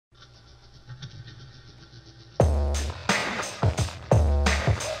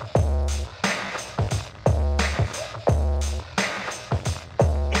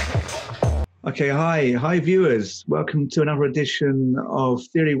Okay, hi viewers. Welcome to another edition of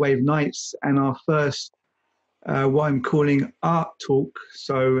Theory Wave Nights and our first, what I'm calling Art Talk.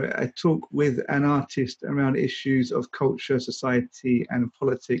 So a talk with an artist around issues of culture, society and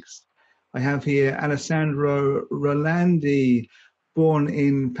politics. I have here Alessandro Rolandi, born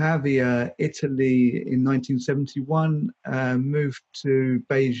in Pavia, Italy in 1971, moved to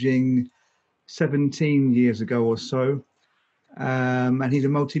Beijing 17 years ago or so. And he's a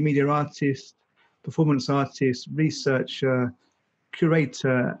multimedia artist, performance artist, researcher,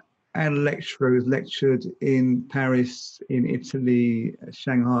 curator, and lecturer who's lectured in Paris, in Italy,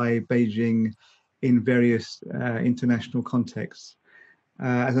 Shanghai, Beijing, in various international contexts.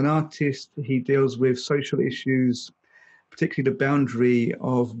 As an artist, he deals with social issues, particularly the boundary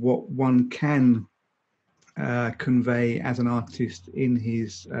of what one can convey as an artist in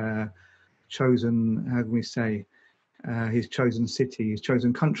his chosen, how can we say, his chosen city, his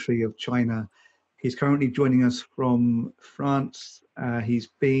chosen country of China. He's currently joining us from France. He's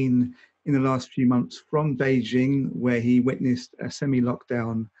been in the last few months from Beijing, where he witnessed a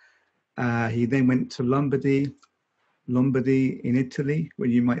semi-lockdown. He then went to Lombardy in Italy, where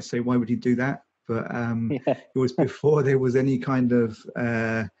you might say, why would he do that? But it was before there was any kind of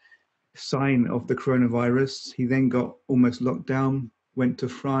sign of the coronavirus. He then got almost locked down, went to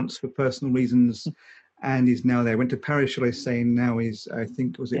France for personal reasons, and he's now there. Went to Paris, shall I say, and now he's, I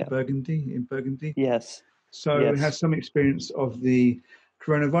think, was it Burgundy? In Burgundy? Yes. So has some experience of the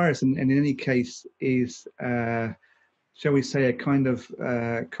coronavirus, and in any case is, shall we say, a kind of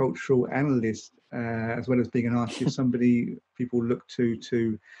cultural analyst, as well as being an artist, somebody people look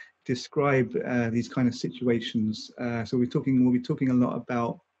to describe these kind of situations. So we'll be talking a lot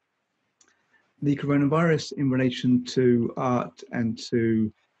about the coronavirus in relation to art and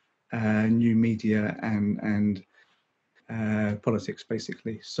to new media and politics,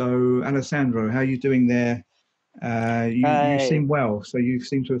 basically. So, Alessandro, how are you doing there? You seem well, so you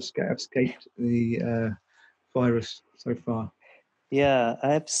seem to have escaped the virus so far. Yeah,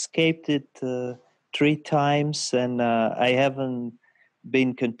 I've escaped it 3 times, and I haven't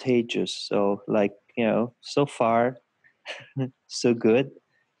been contagious. So, so far, so good.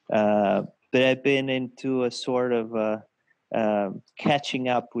 But I've been into a sort of catching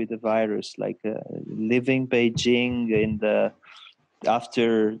up with the virus, leaving Beijing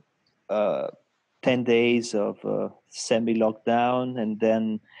after 10 days of semi-lockdown, and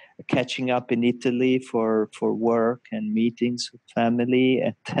then catching up in Italy for work and meetings with family,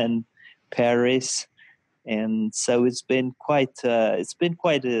 and then Paris. And so it's been quite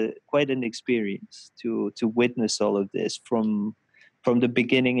an experience to witness all of this from the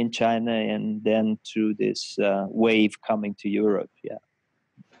beginning in China and then through this wave coming to Europe. Yeah.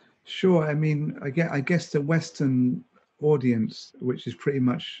 Sure. I mean, I guess the Western audience, which is pretty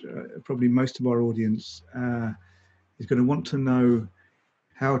much probably most of our audience, is going to want to know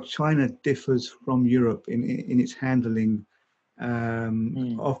how China differs from Europe in its handling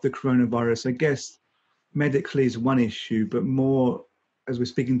of the coronavirus. I guess medically is one issue, but more as we're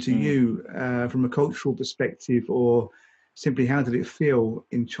speaking to you from a cultural perspective, or simply how did it feel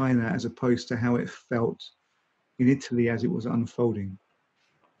in China as opposed to how it felt in Italy as it was unfolding?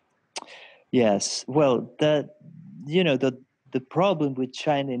 Yes. Well, the problem with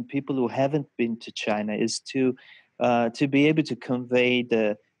China and people who haven't been to China is to be able to convey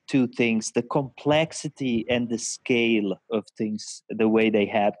the two things: the complexity and the scale of things, the way they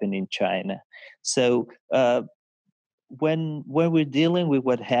happen in China. So when we're dealing with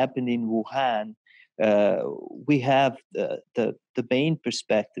what happened in Wuhan, we have the main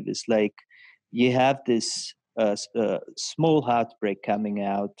perspective is like you have this small outbreak coming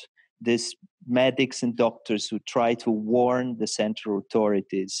out. This medics and doctors who try to warn the central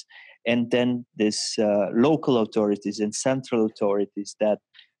authorities, and then this local authorities and central authorities that,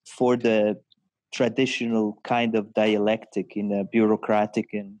 for the traditional kind of dialectic in a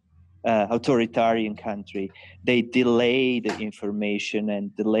bureaucratic and authoritarian country, they delay the information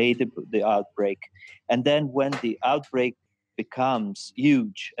and delay the outbreak. And then when the outbreak becomes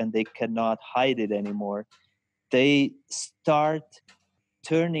huge and they cannot hide it anymore, they start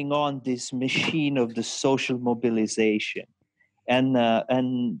turning on this machine of the social mobilization.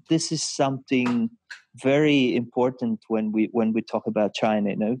 And this is something very important when we talk about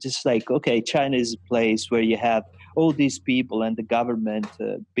China. You know, just like, okay, China is a place where you have all these people and the government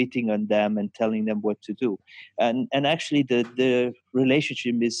beating on them and telling them what to do, and actually the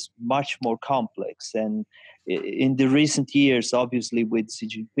relationship is much more complex. And in the recent years, obviously with Xi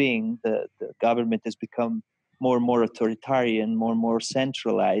Jinping, the government has become more and more authoritarian, more and more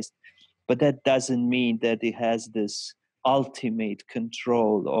centralized, but that doesn't mean that it has this ultimate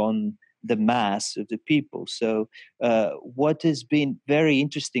control on the mass of the people. So what has been very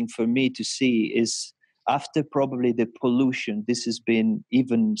interesting for me to see is, after probably the pollution, this has been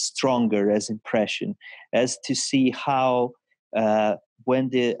even stronger as impression, as to see how when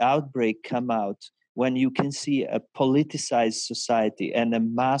the outbreak come out, when you can see a politicized society and a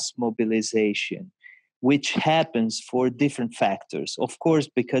mass mobilization, which happens for different factors. Of course,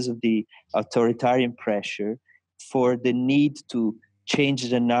 because of the authoritarian pressure, for the need to change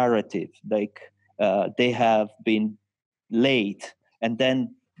the narrative, like they have been late, and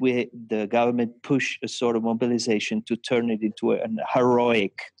then the government push a sort of mobilization to turn it into an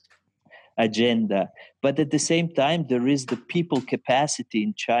heroic agenda. But at the same time, there is the people capacity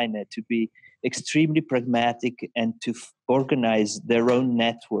in China to be extremely pragmatic and to organize their own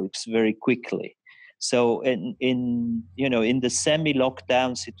networks very quickly. So in the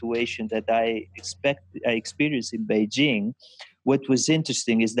semi-lockdown situation that I experienced in Beijing, what was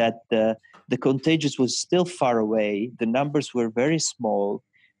interesting is that the contagion was still far away. The numbers were very small,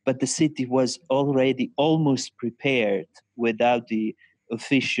 but the city was already almost prepared without the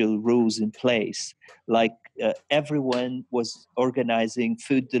official rules in place. Like everyone was organizing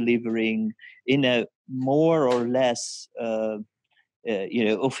food delivering in a more or less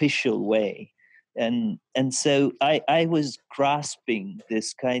official way. And so I was grasping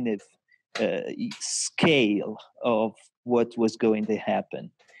this kind of scale of what was going to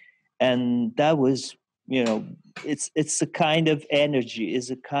happen. And that was, it's a kind of energy, is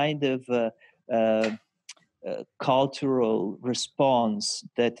a kind of cultural response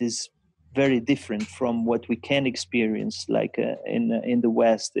that is very different from what we can experience, like in the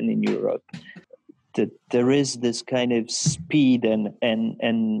West and in Europe. That there is this kind of speed and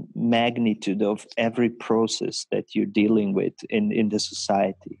magnitude of every process that you're dealing with in the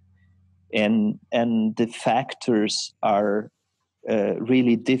society, and the factors are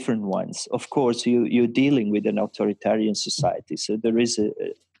really different ones. Of course, you're dealing with an authoritarian society, so there is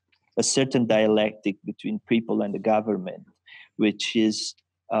a certain dialectic between people and the government, which is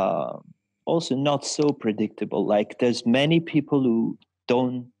also not so predictable. Like there's many people who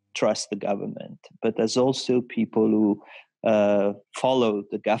don't trust the government, but there's also people who follow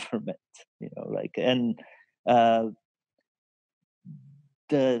the government, and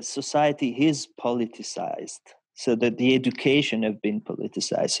the society is politicized, so that the education have been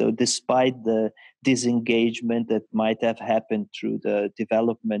politicized. So despite the disengagement that might have happened through the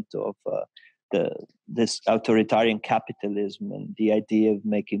development of this authoritarian capitalism and the idea of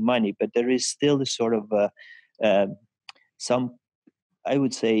making money, but there is still a sort of some, I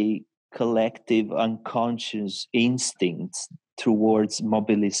would say, collective unconscious instincts towards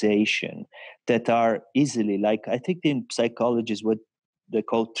mobilization that are easily, like I think in psychology is what they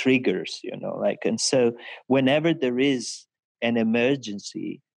call triggers, and so whenever there is an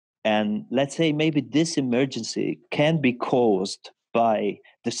emergency, and let's say maybe this emergency can be caused by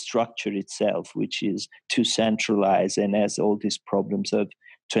the structure itself, which is too centralized and has all these problems of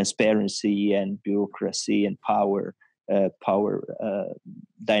transparency and bureaucracy and power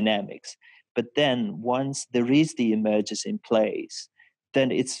dynamics. But then once there is the emergency in place,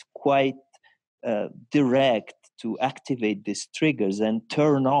 then it's quite direct to activate these triggers and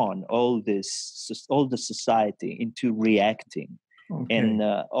turn on all the society into reacting. Okay. And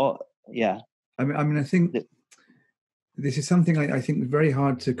I mean, I think this is something I think very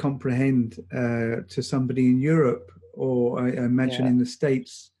hard to comprehend to somebody in Europe, or I imagine in the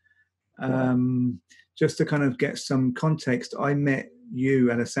States. Just to kind of get some context, I met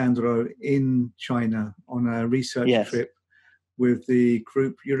you, Alessandro, in China on a research trip with the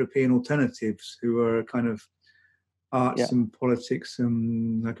group European Alternatives, who are kind of arts and politics,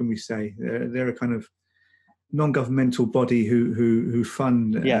 and how can we say, they're a kind of non-governmental body who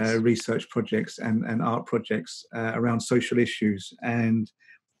fund research projects and art projects around social issues. And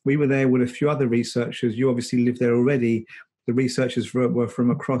we were there with a few other researchers. You obviously lived there already. The researchers were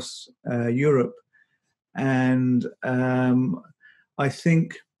from across Europe. And I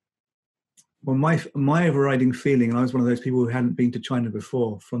think, well, my overriding feeling, and I was one of those people who hadn't been to China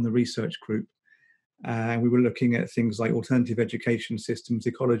before from the research group, we were looking at things like alternative education systems,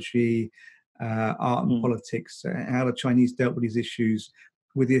 ecology, art and politics, how the Chinese dealt with these issues,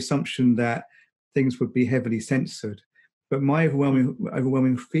 with the assumption that things would be heavily censored. But my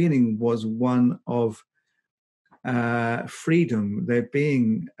overwhelming feeling was one of freedom, there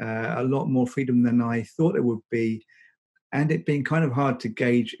being a lot more freedom than I thought it would be, and it being kind of hard to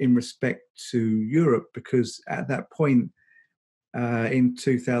gauge in respect to Europe, because at that point in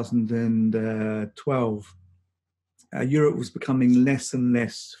 2012, Europe was becoming less and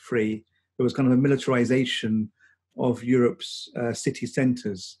less free. There was kind of a militarization of Europe's city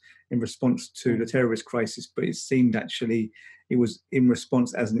centers. in response to the terrorist crisis, but it seemed actually it was in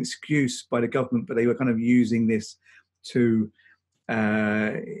response as an excuse by the government, but they were kind of using this to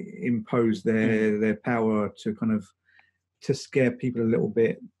impose their power to kind of to scare people a little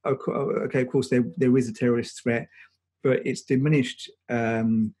bit. Okay, of course there is a terrorist threat, but it's diminished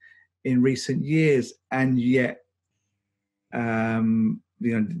in recent years, and yet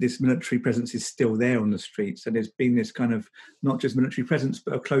this military presence is still there on the streets. So there's been this kind of not just military presence,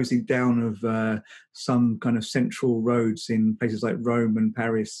 but a closing down of some kind of central roads in places like Rome and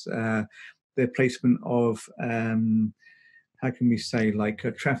Paris. The placement of how can we say, like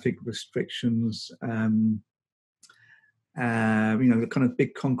traffic restrictions, the kind of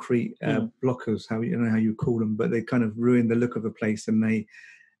big concrete blockers, how you know how you call them, but they kind of ruin the look of a place, and they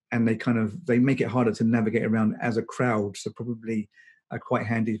make it harder to navigate around as a crowd. So probably quite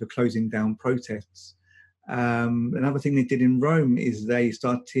handy for closing down protests. Another thing they did in Rome is they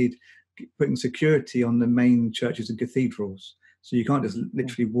started putting security on the main churches and cathedrals. So you can't just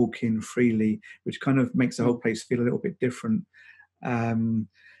literally walk in freely, which kind of makes the whole place feel a little bit different.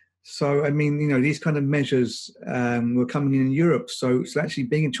 So, I mean, these kind of measures were coming in Europe. So actually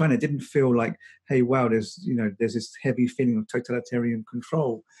being in China didn't feel like, hey, wow, there's this heavy feeling of totalitarian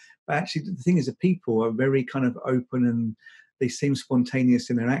control. But actually, the thing is, the people are very kind of open, and they seem spontaneous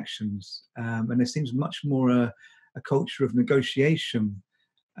in their actions. And there seems much more a culture of negotiation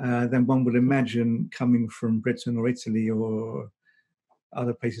than one would imagine coming from Britain or Italy or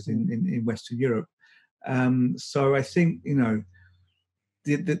other places in Western Europe. So I think,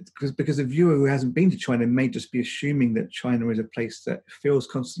 because a viewer who hasn't been to China may just be assuming that China is a place that feels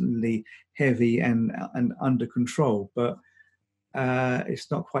constantly heavy and under control, but it's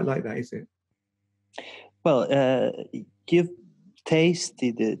not quite like that, is it? Well, you've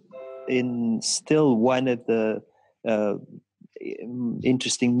tasted it in still one of the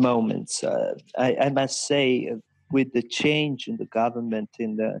interesting moments. I must say, with the change in the government,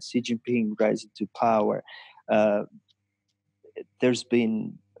 in the Xi Jinping rising to power, there's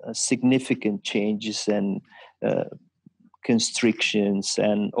been significant changes and constrictions,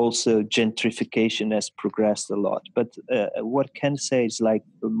 and also gentrification has progressed a lot. But what I can say is, like,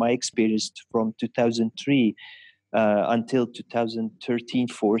 my experience from 2003 until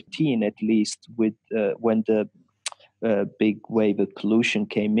 2013-14, at least, with when the big wave of pollution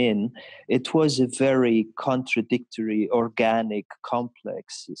came in, it was a very contradictory, organic,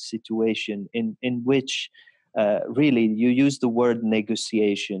 complex situation in which really you use the word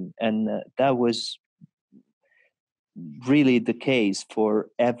negotiation, and that was really the case for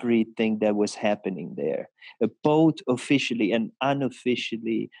everything that was happening there. Both officially and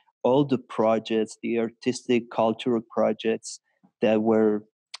unofficially, all the projects, the artistic, cultural projects that were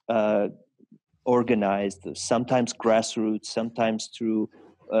organized, sometimes grassroots, sometimes through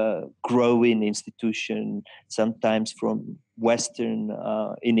growing institution, sometimes from Western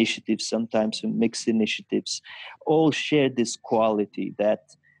initiatives, sometimes from mixed initiatives, all share this quality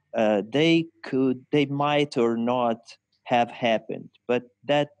that they might or not have happened, but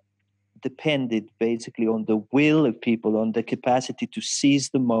that depended basically on the will of people, on the capacity to seize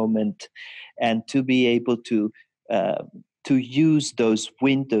the moment and to be able to use those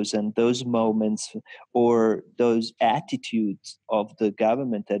windows and those moments or those attitudes of the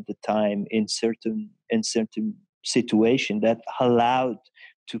government at the time in certain situation that allowed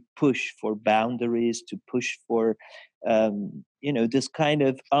to push for boundaries, to push for this kind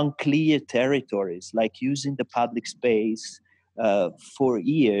of unclear territories, like using the public space for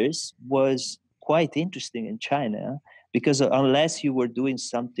years was quite interesting in China, because unless you were doing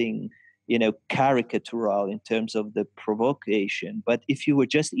something caricatural in terms of the provocation, but if you were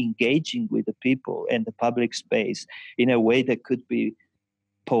just engaging with the people and the public space in a way that could be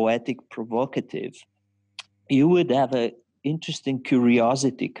poetic, provocative, you would have an interesting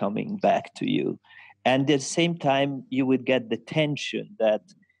curiosity coming back to you. And at the same time, you would get the tension that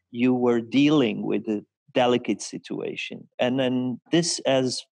you were dealing with a delicate situation. And then this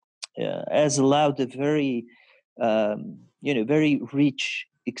has allowed a very, very rich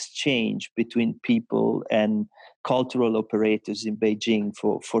exchange between people and cultural operators in Beijing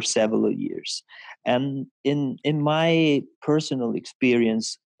for several years. And in my personal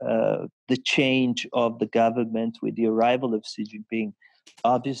experience, the change of the government with the arrival of Xi Jinping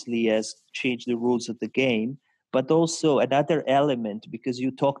obviously has changed the rules of the game, but also another element, because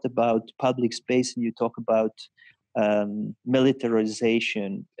you talked about public space and you talk about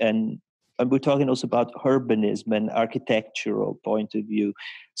militarization, and we're talking also about urbanism and architectural point of view.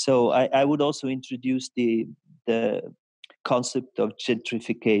 So I would also introduce the concept of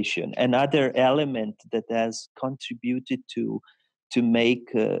gentrification, another element that has contributed to to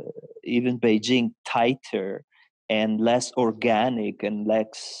make even Beijing tighter and less organic and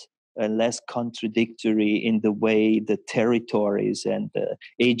less contradictory in the way the territories and the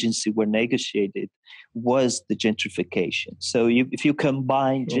agency were negotiated was the gentrification. So if you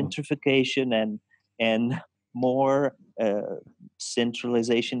combine gentrification and more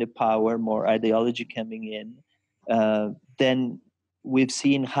centralization of power, more ideology coming in, then we've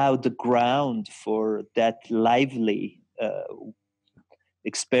seen how the ground for that lively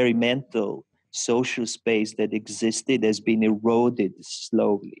experimental social space that existed has been eroded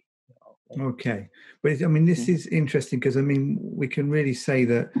slowly. Okay. But I mean, this is interesting because, I mean, we can really say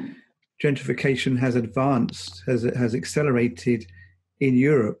that gentrification has advanced, has accelerated in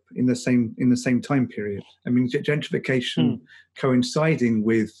Europe in the same time period. I mean, gentrification coinciding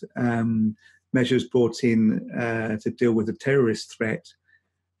with measures brought in to deal with the terrorist threat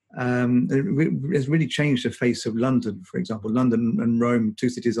has really changed the face of London, for example. London and Rome, two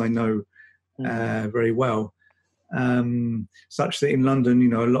cities I know very well. Such that in London, you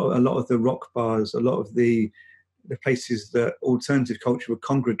know, a lot of the rock bars, a lot of the places that alternative culture would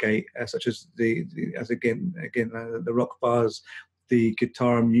congregate, such as the rock bars, the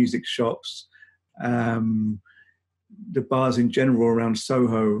guitar and music shops, the bars in general around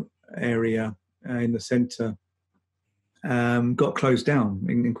Soho area in the centre, got closed down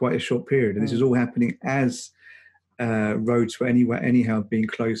in quite a short period. And this is all happening as roads were anyhow being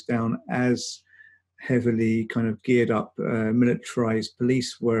closed down, as heavily kind of geared up militarized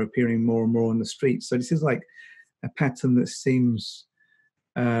police were appearing more and more on the streets. So this is like a pattern that seems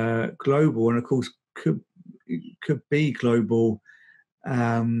global, and of course could be global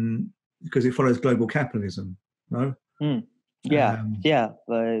because it follows global capitalism, no? From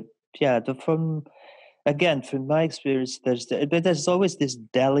my experience, there's always this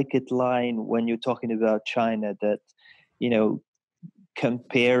delicate line when you're talking about China that, you know,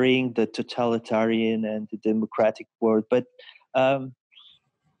 comparing the totalitarian and the democratic world, but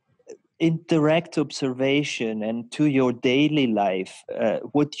in direct observation and to your daily life,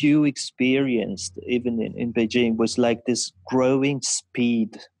 what you experienced even in Beijing was like this growing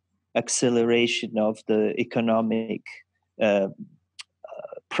speed, acceleration of the economic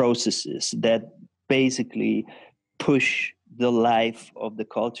processes that basically push the life of the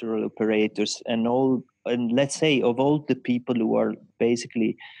cultural operators and let's say of all the people who are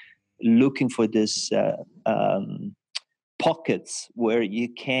basically looking for this pockets where you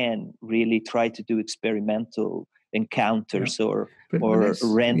can really try to do experimental encounters or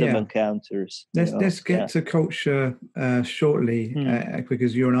random encounters. Let's get to culture shortly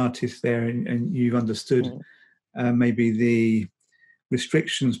because you're an artist there and you've understood maybe the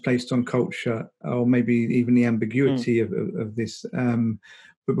restrictions placed on culture, or maybe even the ambiguity of this.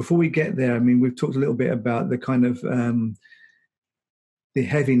 But before we get there, I mean, we've talked a little bit about the kind of the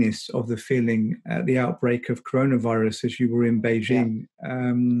heaviness of the feeling at the outbreak of coronavirus as you were in Beijing.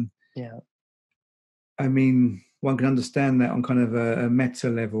 I mean, one can understand that on kind of a meta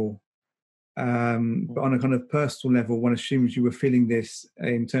level. But on a kind of personal level, one assumes you were feeling this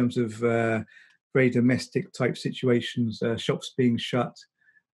in terms of very domestic type situations, shops being shut.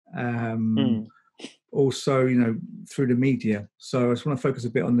 Also, you know, through the media. So I just want to focus a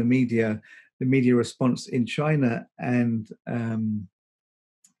bit on the media response in China and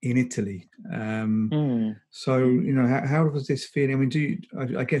in Italy. So, you know, how was this feeling? I mean,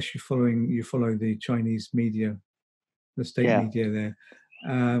 I guess you follow the Chinese media, the state media there.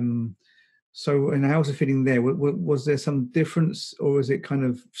 So, and how was the feeling there? Was there some difference, or was it kind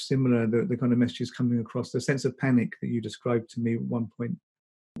of similar, the kind of messages coming across, the sense of panic that you described to me at one point?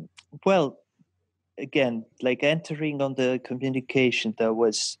 Well, again, like entering on the communication, there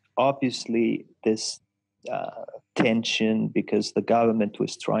was obviously this tension because the government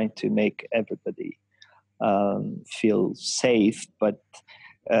was trying to make everybody feel safe, but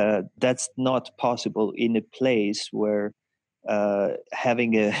that's not possible in a place where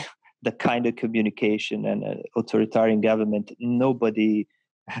having the kind of communication and an authoritarian government, nobody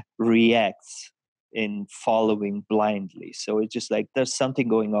reacts in following blindly. So it's just like there's something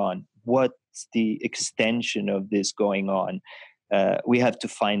going on. What's the extension of this going on? We have to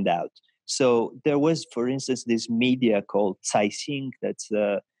find out. So there was, for instance, this media called Caixin, that's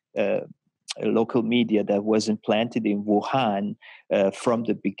a local media that was implanted in Wuhan from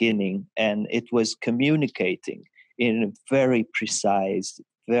the beginning, and it was communicating in a very precise,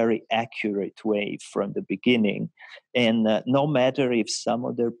 very accurate way from the beginning. And no matter if some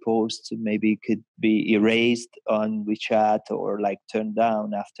of their posts maybe could be erased on WeChat or like turned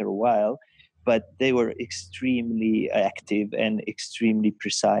down after a while, but they were extremely active and extremely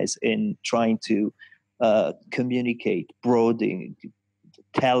precise in trying to communicate, broadening,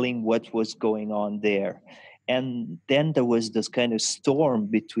 telling what was going on there. And then there was this kind of storm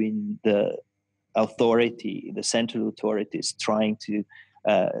between the central authorities trying to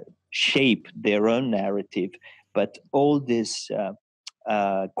shape their own narrative, but all these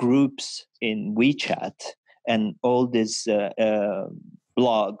groups in WeChat and all these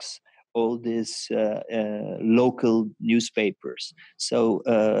blogs, all these local newspapers. So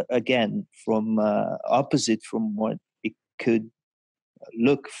again, from opposite from what it could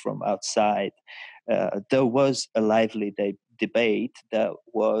look from outside, there was a lively debate that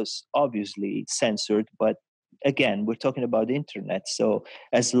was obviously censored, but again, we're talking about the internet. So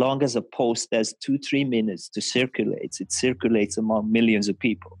as long as a post has 2-3 minutes to circulate, it circulates among millions of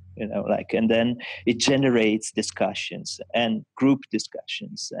people, and then it generates discussions and group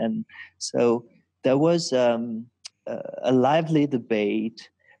discussions. And so there was a lively debate.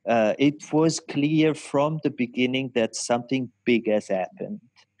 It was clear from the beginning that something big has happened.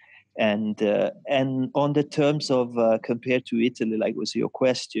 And on the terms of compared to Italy, like was your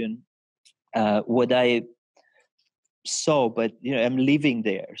question, what I saw, but I'm living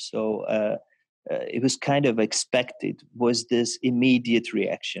there, so it was kind of expected, was this immediate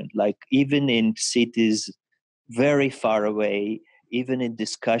reaction. Like even in cities very far away, even in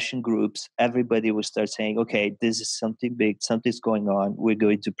discussion groups, everybody would start saying, okay, this is something big, something's going on, we're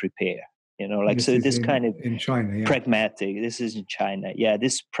going to prepare. So this kind of in China, yeah. Pragmatic. This is in China, yeah.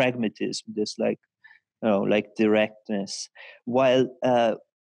 This pragmatism, this like directness. While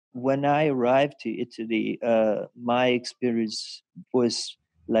when I arrived to Italy, my experience was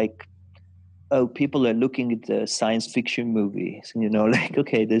like, oh, people are looking at the science fiction movies, like,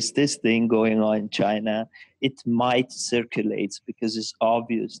 okay, there's this thing going on in China. It might circulate because it's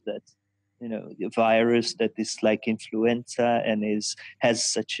obvious that, the virus that is like influenza and has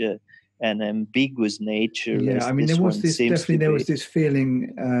such an ambiguous nature. Yeah, I mean, there was this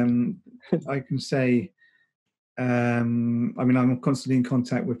feeling, I can say, I mean, I'm constantly in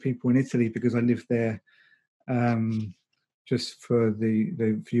contact with people in Italy because I live there. Just for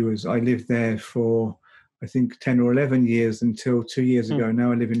the viewers, I lived there for, I think, 10 or 11 years until 2 years ago.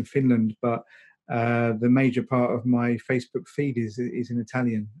 Now I live in Finland, but the major part of my Facebook feed is in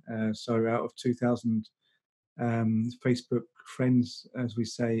Italian. So out of 2,000 Facebook friends, as we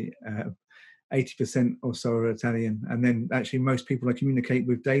say, 80% or so are Italian. And then actually most people I communicate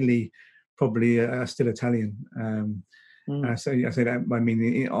with daily probably are still Italian. So I say that, I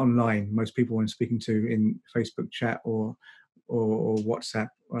mean, online, most people I'm speaking to in Facebook chat or WhatsApp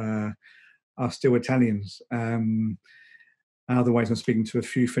are still Italians. Otherwise, I'm speaking to a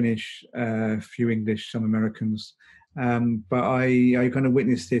few Finnish, few English, some Americans. But I kind of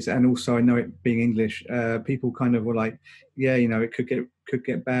witnessed this, and also I know it being English, people kind of were like, yeah, it could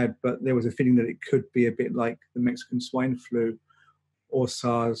get bad, but there was a feeling that it could be a bit like the Mexican swine flu or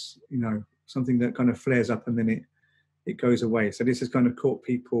SARS, something that kind of flares up and then it goes away. So this has kind of caught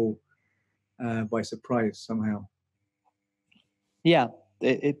people by surprise somehow. Yeah,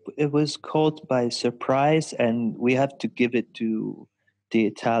 it was caught by surprise, and we have to give it to the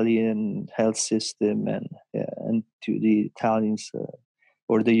Italian health system and to the Italians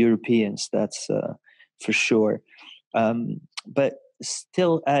or the Europeans. That's for sure. But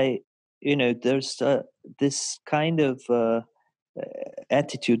still, there's this kind of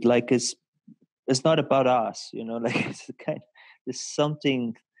attitude, like it's not about us, like it's there's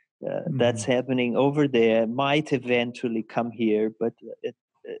something that's happening over there, might eventually come here, but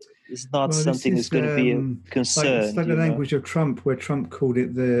it's not something that's going to be a concern. It's like the language of Trump, where Trump called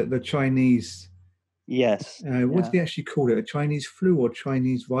it the Chinese. Yes. What did he actually call it? A Chinese flu or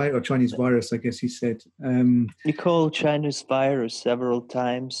Chinese virus? Or Chinese virus, I guess he said. He called Chinese virus several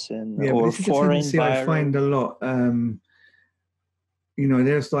times, or this is foreign a tendency virus. I find a lot.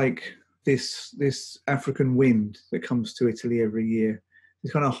 There's like this African wind that comes to Italy every year.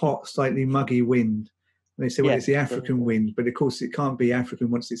 It's kind of hot, slightly muggy wind. And they say, well, it's the African wind, but of course it can't be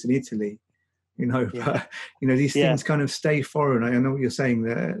African once it's in Italy. But these things kind of stay foreign. I know what you're saying.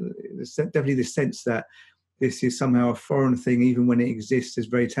 There's definitely this sense that this is somehow a foreign thing, even when it exists as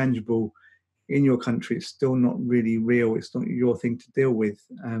very tangible in your country. It's still not really real. It's not your thing to deal with.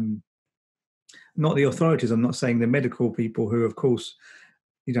 Not the authorities. I'm not saying the medical people who, of course,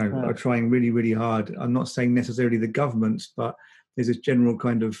 are trying really, really hard. I'm not saying necessarily the governments, but there's this general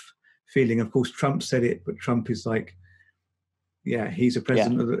kind of feeling. Of course, Trump said it, but Trump is like, he's a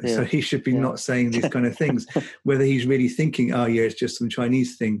president, so he should be not saying these kind of things. Whether he's really thinking, oh yeah, it's just some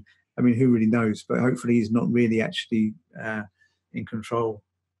Chinese thing. I mean, who really knows? But hopefully he's not really actually in control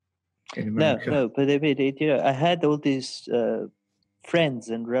in America. No, but I mean, I had all these friends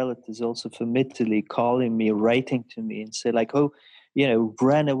and relatives also from Italy calling me, writing to me, and say like, "Oh,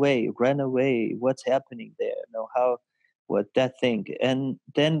 run away, what's happening there? What that thing?" And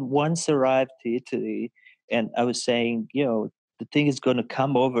then once arrived to Italy, and I was saying, the thing is going to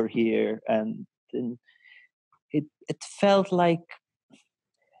come over here, and then it felt like,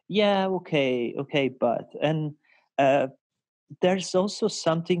 yeah, okay, but and uh, there's also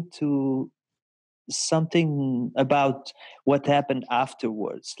something about what happened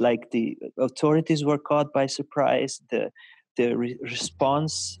afterwards. Like the authorities were caught by surprise. The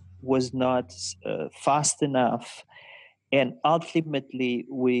response was not fast enough, and ultimately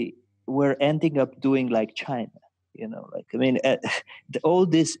we were ending up doing like China. Like, I mean, all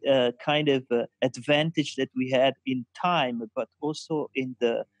this kind of advantage that we had in time, but also in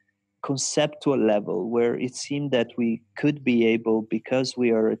the conceptual level, where it seemed that we could be able, because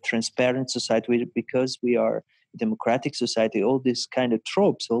we are a transparent society, because we are a democratic society, all these kind of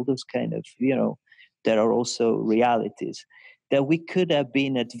tropes, all those kind of, that are also realities, that we could have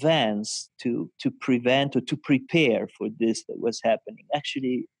been advanced to prevent or to prepare for this that was happening.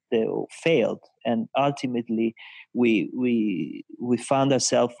 Actually, they all failed, and ultimately we found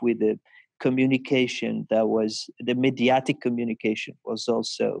ourselves with a communication that was, the mediatic communication was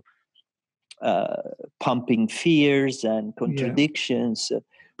also pumping fears and Yeah. contradictions,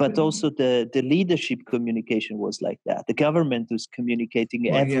 but also the leadership communication was like that. The government was communicating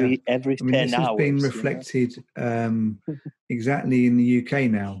every I mean, 10 this has been hours. reflected exactly in the UK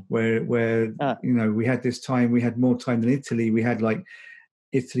now, where we had this time, we had more time than Italy. We had like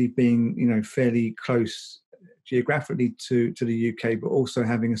Italy being fairly close geographically to the UK, but also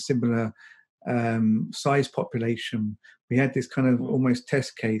having a similar size population. We had this kind of almost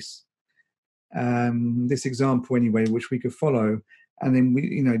test case, this example anyway, which we could follow. And then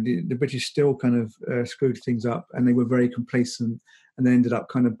the British still kind of screwed things up, and they were very complacent, and they ended up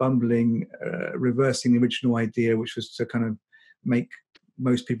kind of bumbling, reversing the original idea, which was to kind of make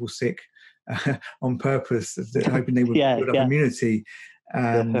most people sick on purpose, hoping they would build up immunity,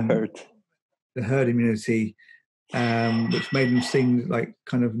 the herd immunity, which made them seem like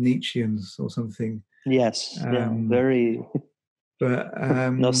kind of Nietzscheans or something. Yes, very but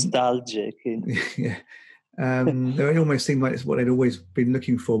nostalgic. Yeah. It almost seemed like it's what they'd always been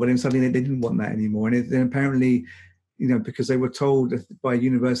looking for, but then suddenly they didn't want that anymore. And then apparently, because they were told by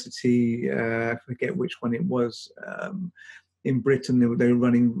university, I forget which one it was, in Britain, they were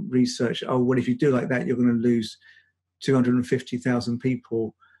running research. Oh, well, if you do like that, you're going to lose 250,000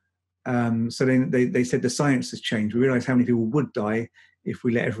 people. So then they said the science has changed. We realised how many people would die if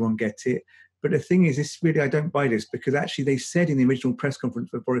we let everyone get it. But the thing is, I don't buy this, because actually they said in the original press conference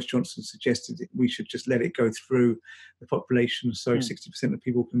that Boris Johnson suggested that we should just let it go through the population, so 60% of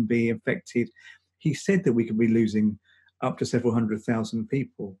people can be infected. He said that we could be losing up to several 100,000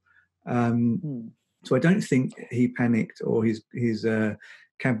 people. So I don't think he panicked, or his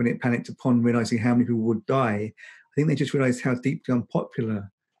cabinet panicked upon realising how many people would die. I think they just realised how deeply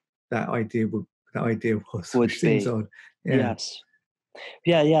unpopular that idea was, which seems odd. Yeah. Yes.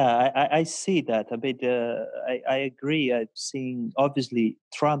 Yeah, I see that. I mean, I agree. I've seen, obviously,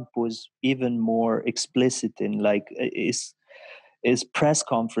 Trump was even more explicit in like his press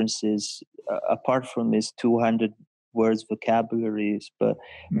conferences, apart from his 200 words vocabularies, but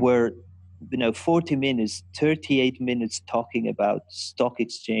were 40 minutes, 38 minutes talking about stock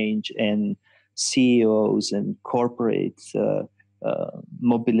exchange and CEOs and corporate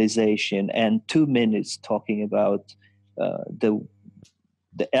mobilization, and 2 minutes talking about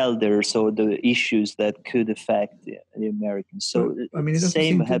the elders or the issues that could affect the Americans. So I mean, it doesn't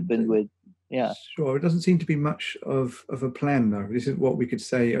same seem happened with Sure, it doesn't seem to be much of a plan, though. This is what we could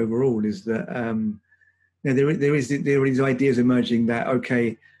say overall: is that there are these ideas emerging that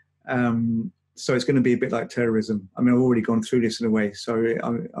so it's going to be a bit like terrorism. I mean, I've already gone through this in a way, so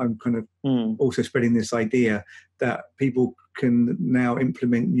I'm kind of also spreading this idea that people can now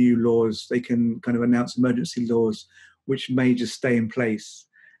implement new laws. They can kind of announce emergency laws, which may just stay in place.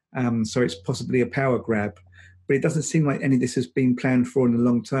 So it's possibly a power grab. But it doesn't seem like any of this has been planned for in the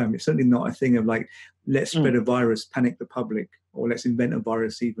long term. It's certainly not a thing of like, let's spread a virus, panic the public, or let's invent a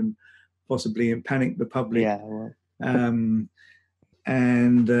virus even, possibly, and panic the public. Yeah.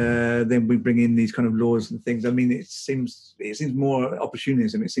 And then we bring in these kind of laws and things. I mean, it seems more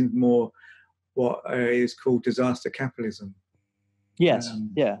opportunism. It seems more what is called disaster capitalism. Yes.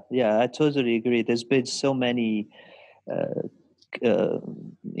 I totally agree. There's been so many,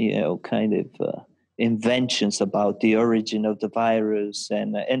 kind of inventions about the origin of the virus,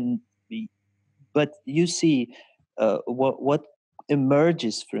 but you see, what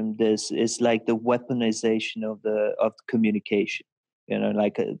emerges from this is like the weaponization of the communication.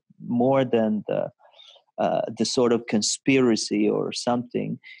 like more than the sort of conspiracy or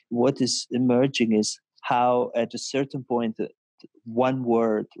something. What is emerging is how at a certain point one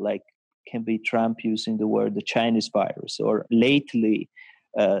word like can be Trump using the word the Chinese virus, or lately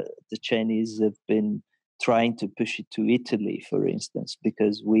the Chinese have been trying to push it to Italy, for instance,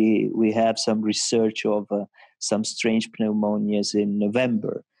 because we have some research of some strange pneumonias in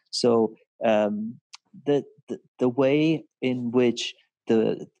November. So the way in which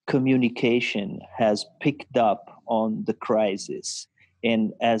the communication has picked up on the crisis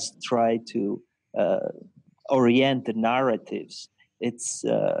and has tried to orient the narratives, it's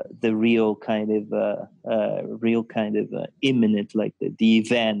the real kind of imminent, like the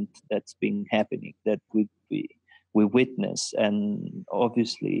event that's been happening that we witness. And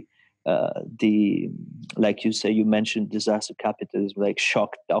obviously the, like you say, you mentioned disaster capitalism, like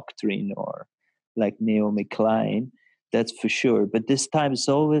shock doctrine or like Naomi Klein, that's for sure. But this time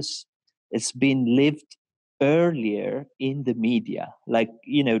it's been lived earlier in the media. Like,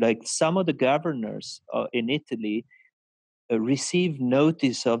 like some of the governors in Italy receive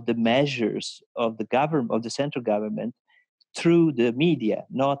notice of the measures of the government, of the central government, through the media,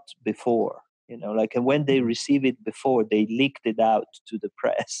 not before. Like, and when they receive it before, they leaked it out to the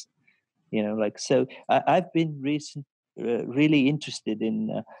press. Like, so I've been really interested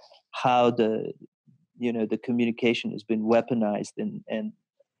in how the communication has been weaponized and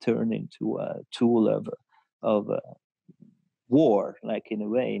turned into a tool of war, like in a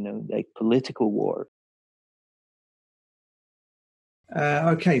way, like political war.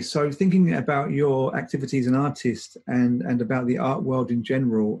 Okay, so thinking about your activities as an artist and about the art world in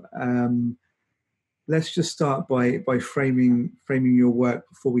general, let's just start by framing your work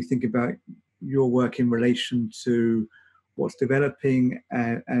before we think about your work in relation to what's developing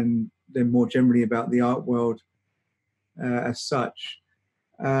and then more generally about the art world as such.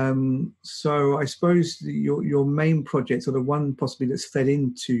 So I suppose your main project, or the one possibly that's fed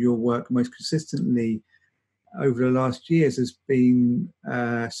into your work most consistently over the last years, has been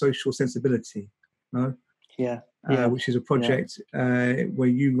Social Sensibility, no? Yeah. Which is a project where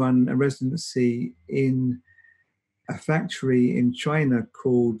you run a residency in a factory in China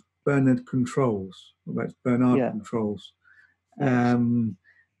called Bernard Controls. Well, that's Bernard Controls. Yes.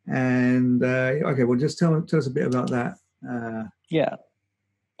 And okay, well, just tell us a bit about that.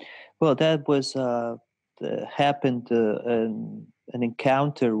 Well, that was happened an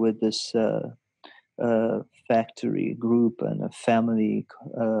encounter with this factory group and a family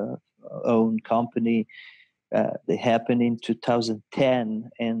owned company. They happened in 2010,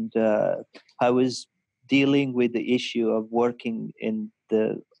 and I was dealing with the issue of working in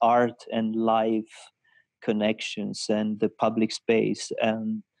the art and life connections and the public space.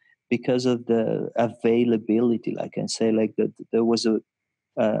 And because of the availability, like I say, like there was a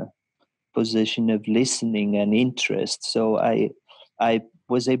position of listening and interest. So I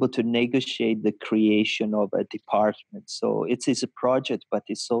was able to negotiate the creation of a department. So it is a project, but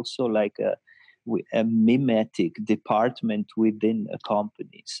it's also like a mimetic department within a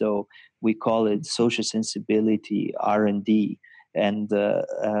company. So we call it Social Sensibility R&D. And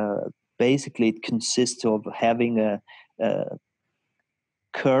basically it consists of having a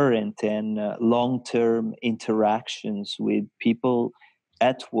current and long-term interactions with people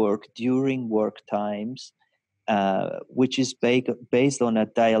at work during work times, which is based on a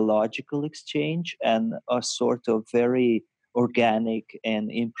dialogical exchange and a sort of very organic and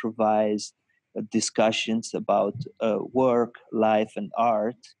improvised discussions about work, life, and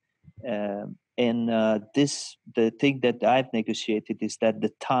art. The thing that I've negotiated is that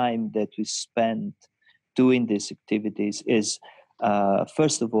the time that we spend doing these activities is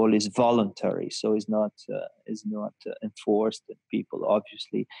first of all is voluntary, so it's not enforced on people,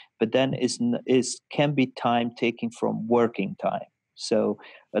 obviously, but then is can be time taken from working time. So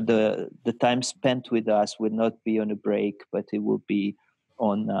the time spent with us will not be on a break, but it will be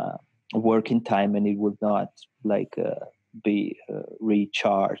on working time, and it will not like be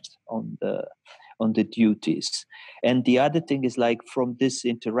recharged on the duties. And the other thing is, like, from these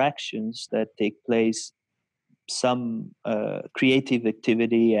interactions that take place, some creative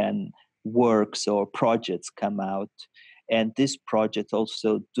activity and works or projects come out. And these projects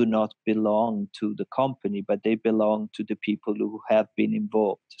also do not belong to the company, but they belong to the people who have been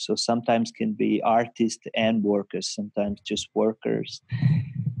involved. So sometimes can be artists and workers, sometimes just workers.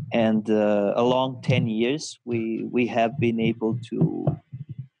 And along 10 years, we have been able to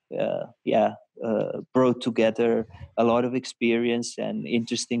brought together a lot of experience and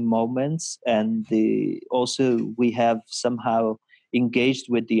interesting moments. And also we have somehow engaged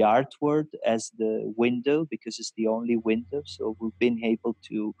with the art world as the window, because it's the only window. So we've been able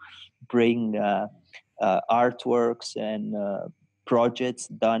to bring artworks and projects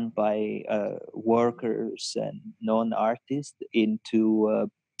done by workers and non-artists into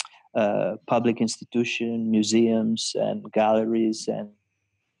public institutions, museums, and galleries. And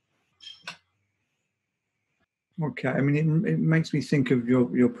okay, I mean, it makes me think of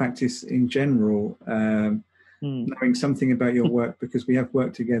your practice in general, knowing something about your work, because we have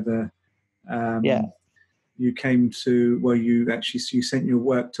worked together. Yeah. You came to, well, you sent your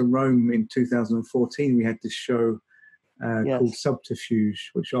work to Rome in 2014. We had this show called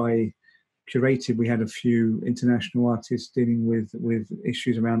Subterfuge, which I curated. We had a few international artists dealing with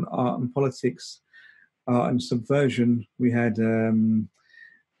issues around art and politics, art and subversion. We had,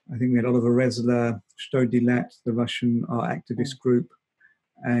 I think we had Oliver Rezler, Sto Dilat, the Russian art activist group,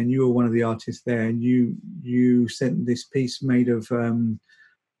 and you were one of the artists there. And you sent this piece made of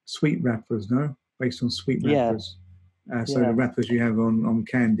sweet wrappers, no? Based on sweet wrappers. So the wrappers you have on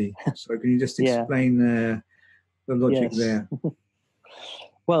candy. So can you just explain the logic there?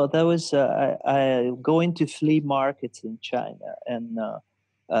 Well, that was I go into flea markets in China, and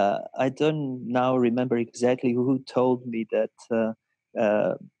I don't now remember exactly who told me that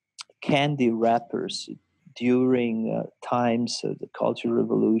candy wrappers during times of the Cultural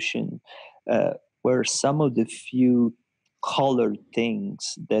Revolution were some of the few colored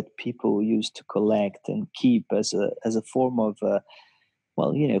things that people used to collect and keep as a form of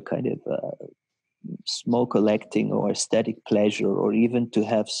kind of small collecting or aesthetic pleasure, or even to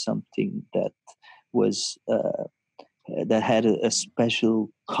have something that was that had a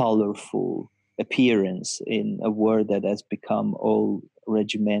special colorful appearance in a world that has become all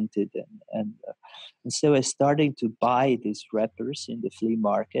regimented, and so I started to buy these wrappers in the flea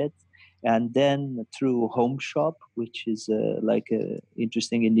market. And then through Home Shop, which is like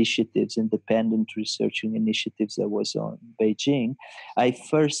interesting initiatives, independent researching initiatives that was on Beijing, I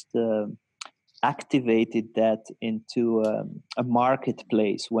first activated that into a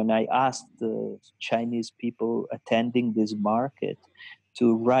marketplace when I asked the Chinese people attending this market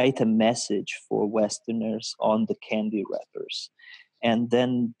to write a message for Westerners on the candy wrappers. And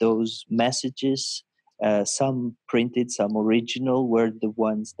then those messages, some printed, some original, were the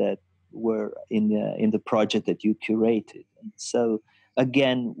ones that were in the project that you curated. And so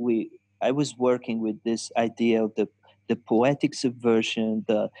again, I was working with this idea of the poetic subversion,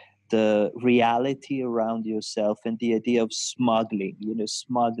 the reality around yourself, and the idea of smuggling,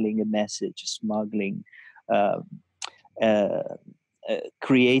 smuggling a message, smuggling,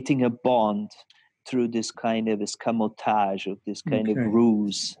 creating a bond through this kind of escamotage, of this kind of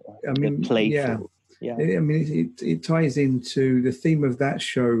ruse, playful. Yeah. I mean, it ties into the theme of that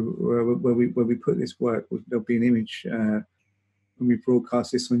show where we put this work. There'll be an image when we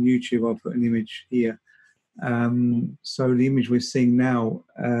broadcast this on YouTube. I'll put an image here. So the image we're seeing now,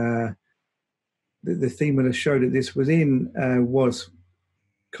 the theme of the show that this was in was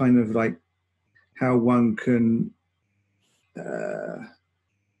kind of like how one can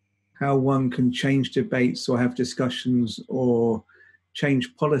change debates or have discussions or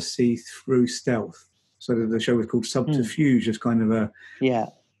change policy through stealth. So the show was called Subterfuge, as kind of a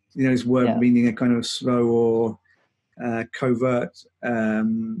this word meaning a kind of slow or covert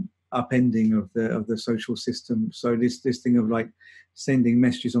upending of the social system. So this thing of like sending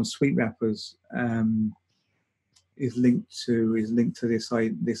messages on sweet wrappers is linked to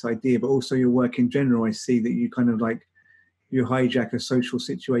this idea, but also your work in general. I see that you kind of like you hijack a social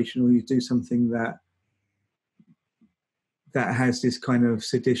situation, or you do something that has this kind of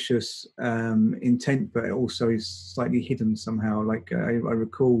seditious intent, but it also is slightly hidden somehow. Like I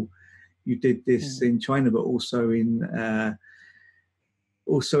recall you did this in China, but also in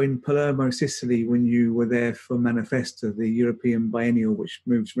Palermo, Sicily, when you were there for Manifesta, the European biennial, which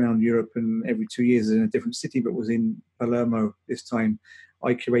moves around Europe and every 2 years in a different city, but was in Palermo this time.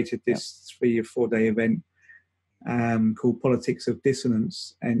 I curated this 3 or 4 day event called Politics of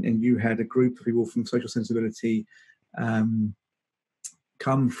Dissonance, and you had a group of people from Social Sensibility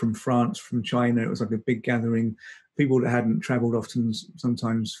come from France, from China. It was like a big gathering, people that hadn't traveled often,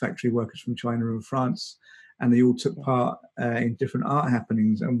 sometimes factory workers from China and France, and they all took part in different art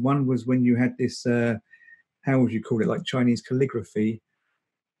happenings. And one was when you had this, how would you call it, like Chinese calligraphy.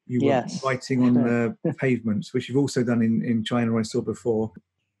 You were writing on the pavements, which you've also done in China, I saw before.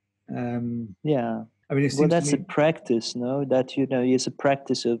 I mean, that's a practice, no? That, it's a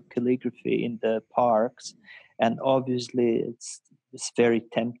practice of calligraphy in the parks, and obviously it's very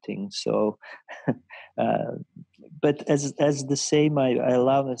tempting. So, but as the same, I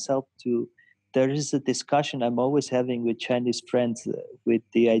allow myself to there is a discussion I'm always having with Chinese friends with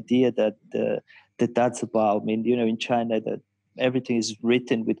the idea that that's about. I mean, in China, that everything is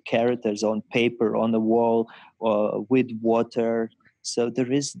written with characters on paper, on the wall, with water. So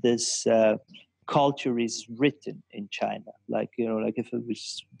there is this culture is written in China, like if it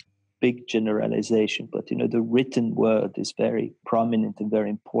was big generalization, but the written word is very prominent and very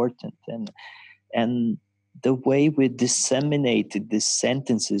important, and the way we disseminated these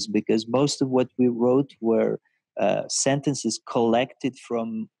sentences, because most of what we wrote were sentences collected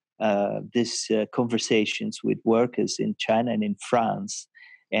from these conversations with workers in China and in France.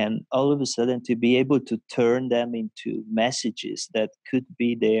 And all of a sudden, to be able to turn them into messages that could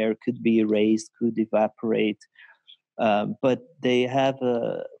be there, could be erased, could evaporate, but they have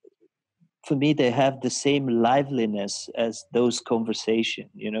for me, they have the same liveliness as those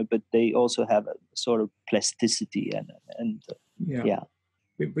conversations, but they also have a sort of plasticity and Yeah.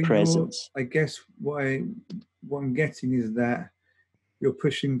 But presence. I guess what I'm getting is that you're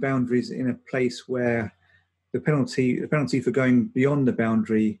pushing boundaries in a place where the penalty for going beyond the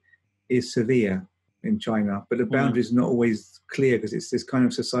boundary is severe in China, but the boundary is not always clear because it's this kind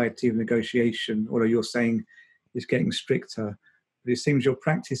of society of negotiation, although you're saying it's getting stricter. But it seems your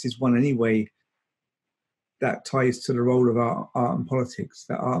practice is one anyway that ties to the role of art and politics,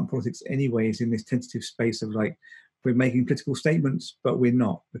 that art and politics anyway is in this tentative space of like, we're making political statements, but we're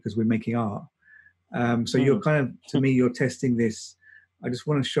not because we're making art. So you're kind of, to me, you're testing this. I just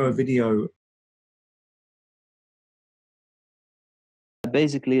want to show a video.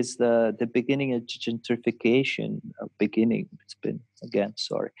 Basically, it's the beginning of gentrification. It's been, again,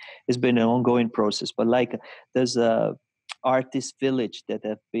 sorry, it's been an ongoing process. But like, there's a artist village that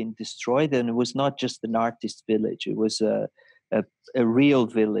have been destroyed, and it was not just an artist village; it was a real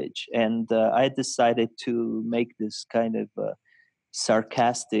village. And I decided to make this kind of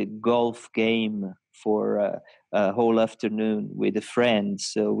sarcastic golf game for a whole afternoon with a friend.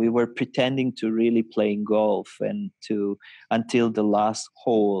 So we were pretending to really playing golf and until the last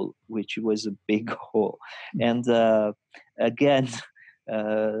hole, which was a big hole. And again,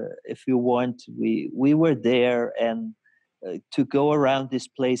 if you want, we were there, and to go around these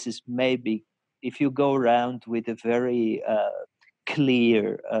places, maybe if you go around with a very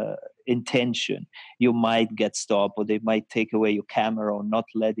clear intention, you might get stopped, or they might take away your camera or not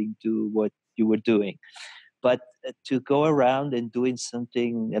letting do what you were doing. But to go around and doing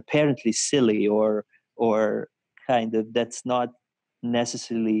something apparently silly or kind of that's not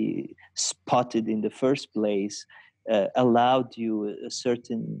necessarily spotted in the first place allowed you a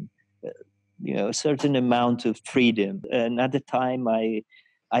certain a certain amount of freedom. Another time I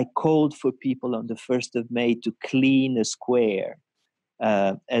called for people on the 1st of May to clean a square,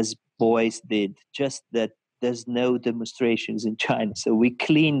 as boys did, just that there's no demonstrations in China. So we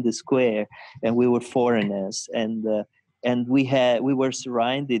cleaned the square, and we were foreigners, and we were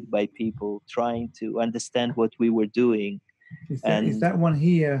surrounded by people trying to understand what we were doing. Is that one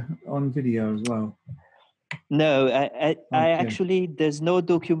here on video as well? No, I actually, there's no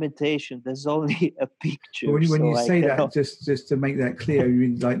documentation. There's only a picture. But when you say that, just to make that clear, you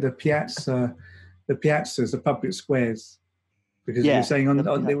mean like the piazzas, the public squares, because you're saying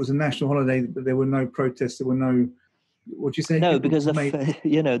it was a national holiday, but there were no protests, there were no. What you say? No, because the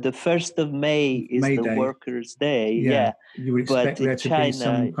 1st of May is May the Day. Workers' Day. Yeah, you would expect there to be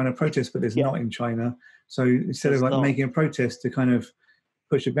some kind of protest, but there's not in China. So instead of like making a protest to kind of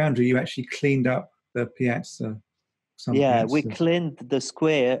push a boundary, you actually cleaned up the piazza. We cleaned the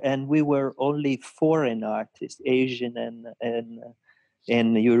square, and we were only foreign artists, Asian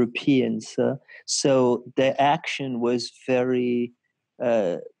and Europeans. So the action was very,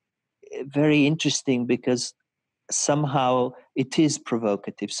 very interesting because somehow it is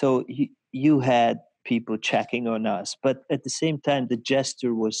provocative. So you had people checking on us, but at the same time, the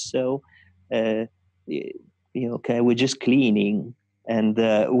gesture was so, okay, we're just cleaning. And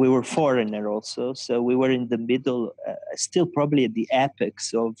we were foreigner also, so we were in the middle, still probably at the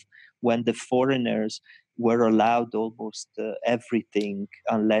apex of when the foreigners were allowed almost everything,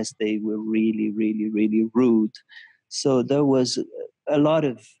 unless they were really, really, really rude. So there was a lot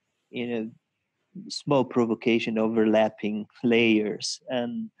of, small provocation, overlapping layers,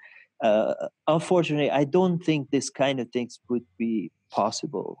 and unfortunately, I don't think this kind of things would be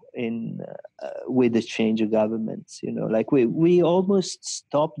possible in with the change of governments. Like we almost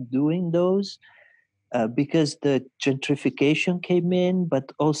stopped doing those because the gentrification came in,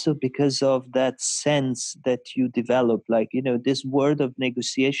 but also because of that sense that you develop. Like this word of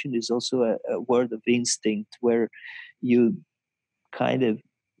negotiation is also a word of instinct, where you kind of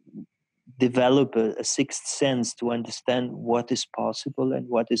develop a sixth sense to understand what is possible and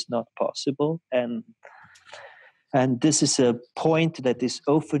what is not possible. And this is a point that is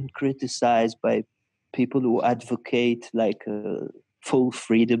often criticized by people who advocate like full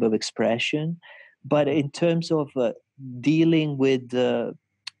freedom of expression. But in terms of dealing with the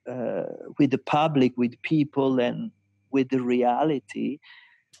public, with people, and with the reality,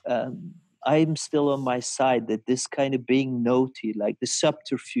 I'm still on my side that this kind of being naughty, like the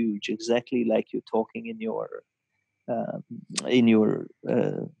subterfuge, exactly like you're talking in your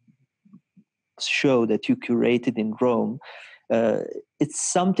show that you curated in Rome. It's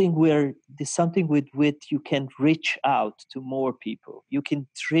something with which you can reach out to more people. You can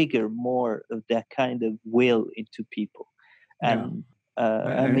trigger more of that kind of will into people, and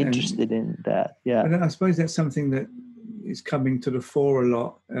I'm interested in that. Yeah, but I suppose that's something that is coming to the fore a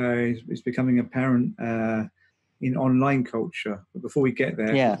lot. It's becoming apparent in online culture. But before we get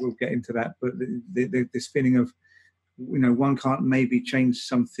there, we'll get into that. But this feeling of, one can't maybe change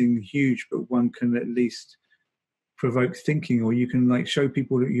something huge, but one can at least provoke thinking, or you can like show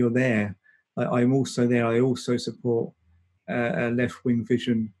people that you're there. I'm also there. I also support a left-wing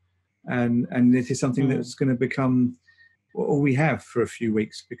vision, and this is something that's going to become all we have for a few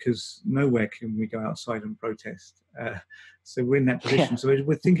weeks, because nowhere can we go outside and protest. So we're in that position. So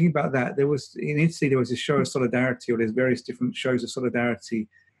we're thinking about that. There was in Italy, there was a show of solidarity, or there's various different shows of solidarity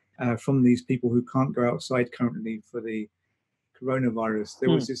from these people who can't go outside currently for the coronavirus. There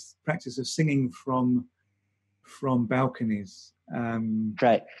was this practice of singing from balconies.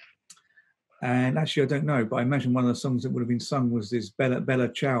 Right. And actually, I don't know, but I imagine one of the songs that would have been sung was this Bella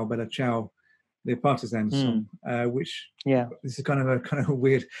Ciao, the partisan song, which this is kind of a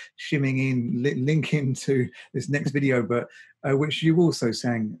weird shimming in link into this next video, but which you also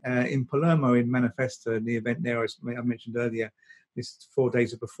sang in Palermo in Manifesta, the event there I mentioned earlier. This 4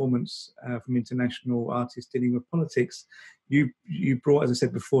 days of performance from international artists dealing with politics. You brought, as I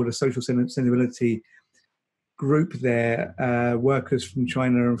said before, the Social Sensibility group there, workers from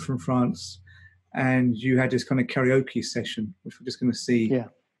China and from France, and you had this kind of karaoke session, which we're just going to see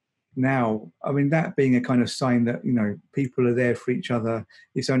now. I mean, that being a kind of sign that, people are there for each other.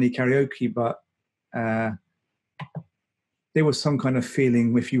 It's only karaoke, but there was some kind of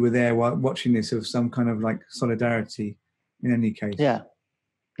feeling, if you were there while watching this, of some kind of like solidarity in any case. Yeah.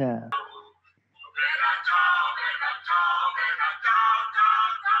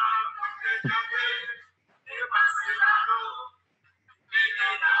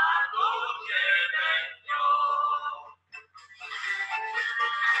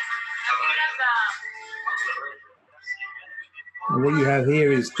 What you have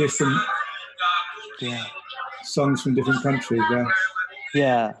here is different songs from different countries.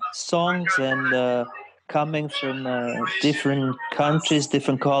 Songs and coming from different countries,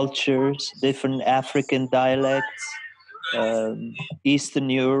 different cultures, different African dialects, Eastern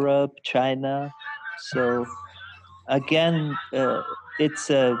Europe, China. So again, it's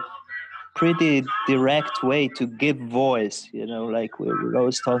a pretty direct way to give voice, like we're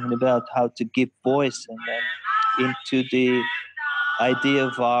always talking about how to give voice, and then into the idea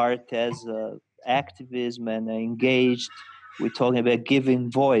of art as activism and engaged. We're talking about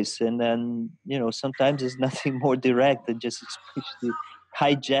giving voice, and then sometimes it's nothing more direct than just especially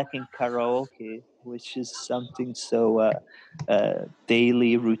hijacking karaoke, which is something so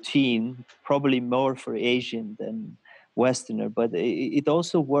daily routine, probably more for Asian than Westerner, but it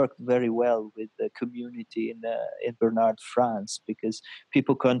also worked very well with the community in Bernard, France, because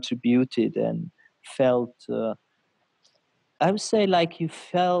people contributed and felt. I would say like you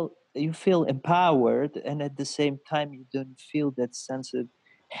feel empowered, and at the same time you don't feel that sense of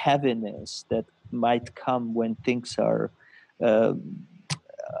heaviness that might come when things are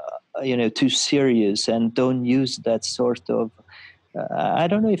too serious, and don't use that sort of I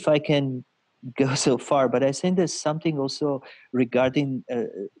don't know if I can go so far, but I think there's something also regarding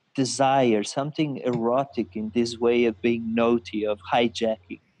desire, something erotic in this way of being naughty, of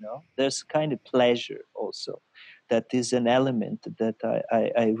hijacking. There's kind of pleasure also. That is an element that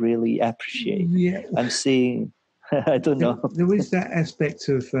I really appreciate. Yeah. I'm seeing, I don't know. There is that aspect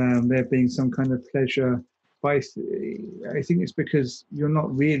of there being some kind of pleasure. I think it's because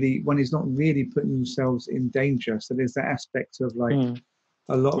one is not really putting themselves in danger. So there's that aspect of like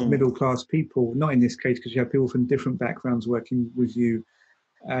a lot of middle class people, not in this case because you have people from different backgrounds working with you,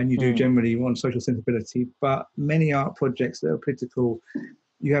 and you do generally want social sensibility, but many art projects that are political,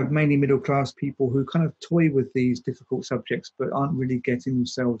 you have mainly middle class people who kind of toy with these difficult subjects but aren't really getting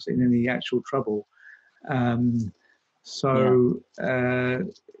themselves in any actual trouble.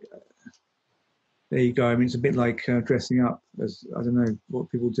 There you go. I mean, it's a bit like dressing up. As I don't know what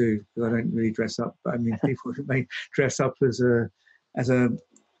people do, because I don't really dress up. But I mean, people may dress up as a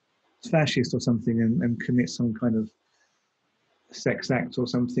fascist or something and commit some kind of sex act or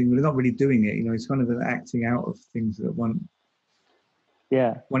something. They're not really doing it. You know, it's kind of an acting out of things that one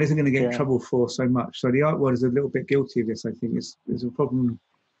isn't going to get in trouble for so much. So the art world is a little bit guilty of this. I think it's a problem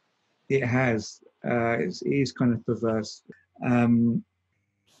it has. It is kind of perverse.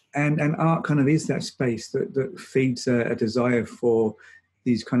 And art kind of is that space that feeds a desire for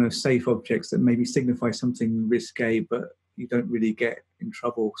these kind of safe objects that maybe signify something risque, but you don't really get in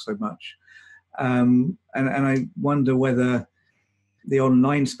trouble so much. And I wonder whether the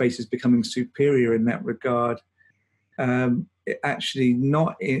online space is becoming superior in that regard. Actually,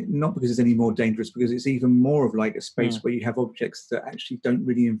 not because it's any more dangerous, because it's even more of like a space where you have objects that actually don't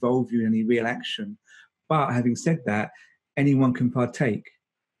really involve you in any real action. But having said that, anyone can partake.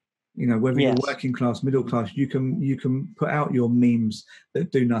 You know, whether you're working class, middle class, you can put out your memes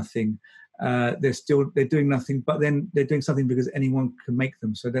that do nothing. They're doing nothing, but then they're doing something because anyone can make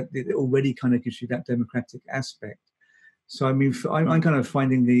them. So that it already kind of gives you that democratic aspect. So I mean, I'm kind of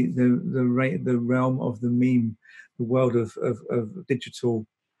finding the realm of the meme, the world of digital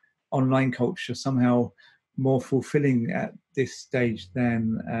online culture somehow more fulfilling at this stage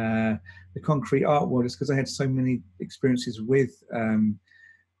than the concrete art world. It's because I had so many experiences with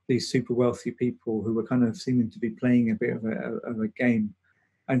these super wealthy people who were kind of seeming to be playing a bit of a game.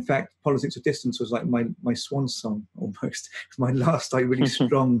 In fact, Politics of Distance was like my swan song almost. My last like really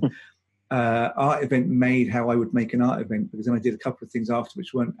strong art event made how I would make an art event, because then I did a couple of things after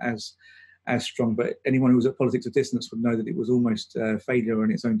which weren't as strong. But anyone who was at Politics of Distance would know that it was almost failure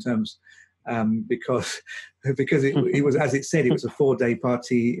on its own terms, because it was, as it said, it was a 4-day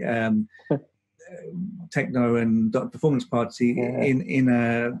party. Techno and performance party in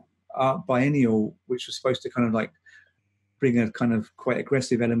a art biennial, which was supposed to kind of like bring a kind of quite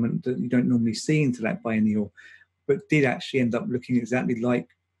aggressive element that you don't normally see into that biennial, but did actually end up looking exactly like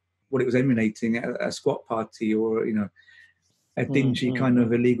what it was emulating, a squat party or, you know, a dingy kind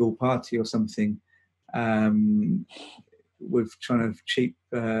of illegal party or something, with kind of cheap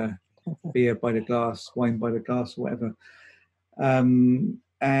beer by the glass, wine by the glass, or whatever. But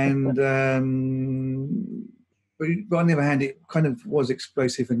on the other hand, it kind of was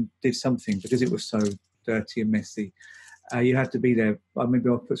explosive and did something because it was so dirty and messy. You had to be there. Maybe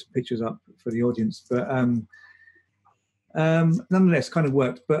I'll put some pictures up for the audience, but nonetheless, kind of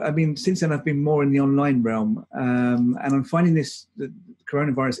worked. But I mean, since then, I've been more in the online realm, and I'm finding the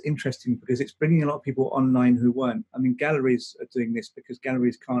coronavirus interesting because it's bringing a lot of people online who weren't. I mean, galleries are doing this because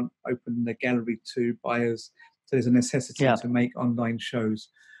galleries can't open their gallery to buyers. So there's a necessity to make online shows.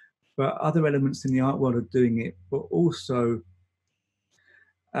 But other elements in the art world are doing it, but also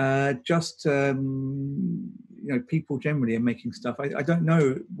people generally are making stuff. I don't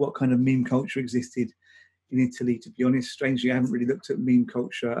know what kind of meme culture existed in Italy, to be honest. Strangely, I haven't really looked at meme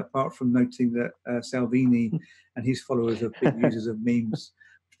culture, apart from noting that Salvini and his followers are big users of memes, which is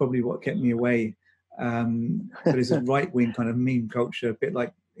probably what kept me away. So there's a right-wing kind of meme culture, a bit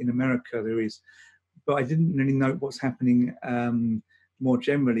like in America there is. But I didn't really know what's happening more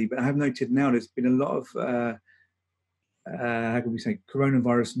generally. But I have noted now there's been a lot of, how can we say,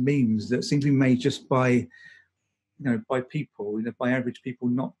 coronavirus memes that seem to be made just by people, by average people,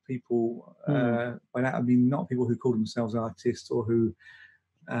 not people, by that I mean not people who call themselves artists or who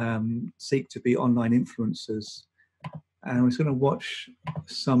seek to be online influencers. And I'm just going to watch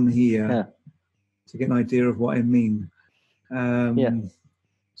some here to get an idea of what I mean.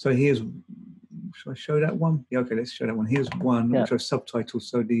 So here's, should I show that one? Yeah, okay, let's show that one. Here's one, which I've subtitled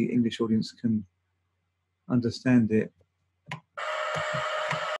so the English audience can understand it.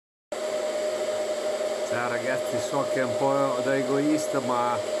 Ragazzi, so che è un po' da egoista,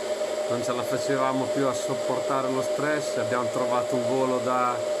 ma non ce la facevamo più a sopportare lo stress. Abbiamo trovato un volo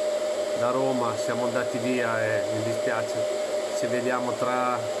da Roma, siamo andati via e mi dispiace. Ci vediamo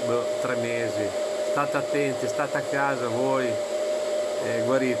tra 3 mesi. State attenti, state a casa voi e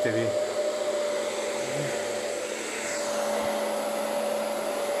guaritevi.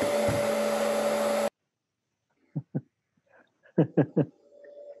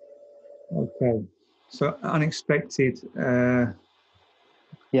 Okay. So unexpected.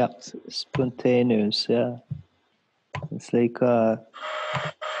 Spontaneous. It's like.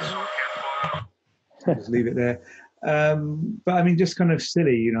 Just leave it there. But I mean, just kind of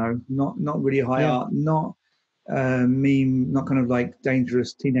silly, not really high art, not meme, not kind of like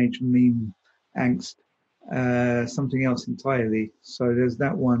dangerous teenage meme angst. Something else entirely. So there's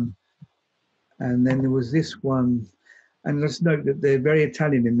that one, and then there was this one, and let's note that they're very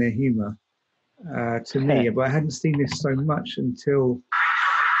Italian in their humour. to me, but I hadn't seen this so much until.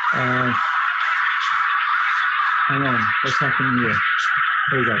 Hang on, what's happening here?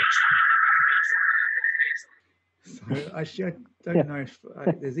 There we go. So actually, I don't know if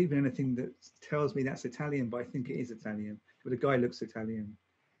there's even anything that tells me that's Italian, but I think it is Italian. But the guy looks Italian.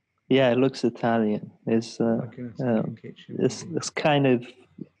 Yeah, it looks Italian. It's like an Italian kitchen. It's kind of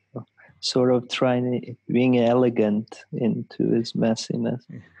sort of being elegant into his messiness.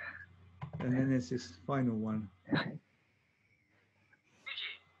 Yeah. And then there's this final one.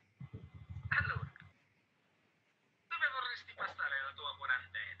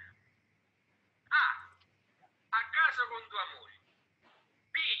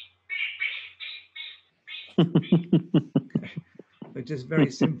 But just very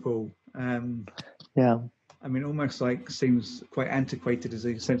simple. Yeah. I mean, almost like seems quite antiquated as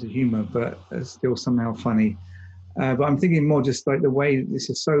a sense of humor, but still somehow funny. But I'm thinking more just like the way this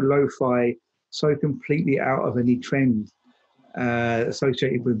is so lo-fi, so completely out of any trend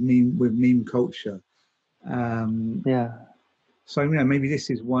associated with meme culture. Yeah. So maybe this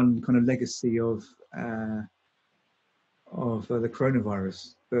is one kind of legacy of the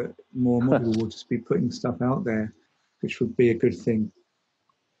coronavirus, but more and more people will just be putting stuff out there, which would be a good thing.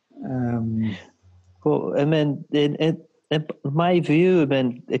 Well, I mean, in my view, I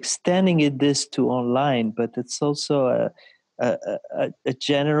mean, extending this to online, but it's also a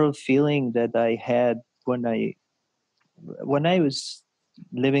general feeling that I had when I was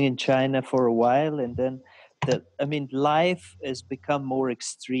living in China for a while, and then life has become more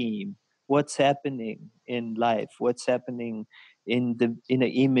extreme. What's happening in life? What's happening in the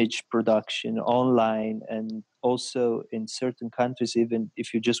image production online, and also in certain countries, even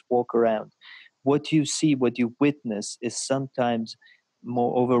if you just walk around, what you see, what you witness, is sometimes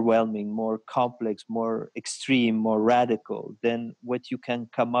more overwhelming, more complex, more extreme, more radical than what you can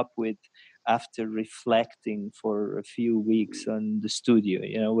come up with after reflecting for a few weeks on the studio.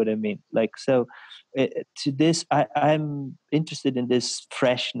 You know what I mean? Like, so to this, I'm interested in this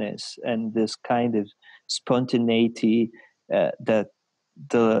freshness and this kind of spontaneity that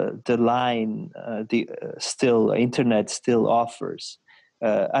the line, still internet still offers.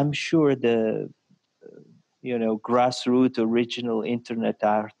 I'm sure the grassroots original internet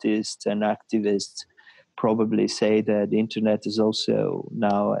artists and activists probably say that the internet is also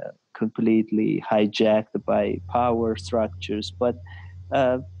now completely hijacked by power structures. But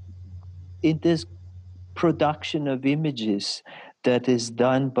in this production of images that is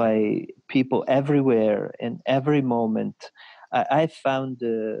done by people everywhere in every moment, I found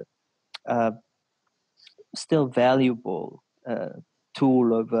still valuable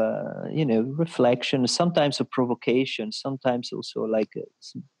tool of reflection, sometimes a provocation, sometimes also like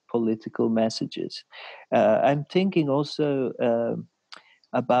some political messages. I'm thinking also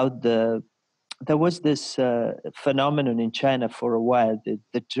about there was this phenomenon in China for a while, the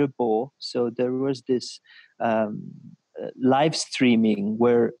zhibo. So there was this live streaming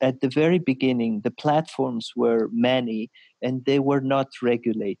where at the very beginning the platforms were many and they were not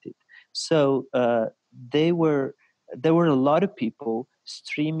regulated. So there were a lot of people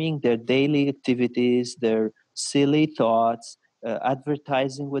streaming their daily activities, their silly thoughts,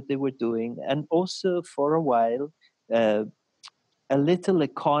 advertising what they were doing, and also for a while a little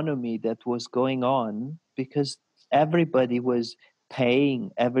economy that was going on because everybody was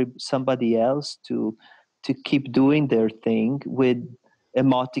paying somebody else to keep doing their thing with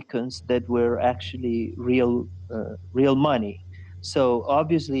emoticons that were actually real money. So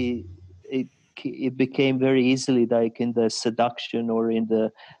obviously it became very easily like in the seduction or in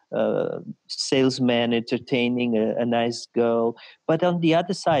the salesman entertaining a nice girl. But on the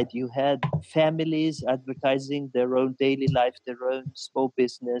other side, you had families advertising their own daily life, their own small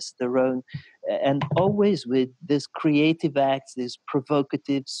business, their own, and always with this creative acts, these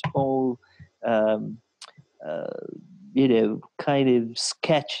provocative small, kind of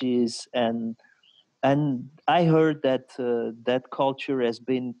sketches. And I heard that that culture has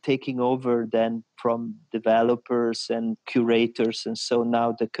been taking over then from developers and curators, and so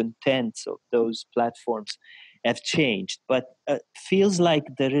now the contents of those platforms have changed. But feels like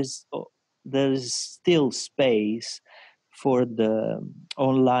there is still space for the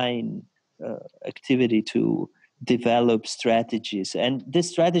online activity to develop strategies, and these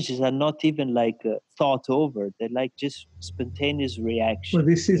strategies are not even like thought over. They're like just spontaneous reaction. Well,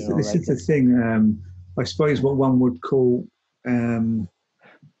 this is the thing. I suppose what one would call, in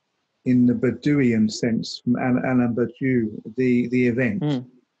the Badiouian sense, from Alain Badiou, the event.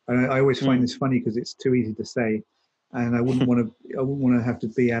 And I always find this funny because it's too easy to say. And I wouldn't want to have to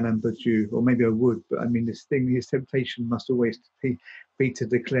be Alain Badiou, or maybe I would, but I mean, his temptation must always be to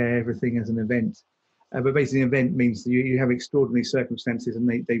declare everything as an event. But basically, an event means that you have extraordinary circumstances, and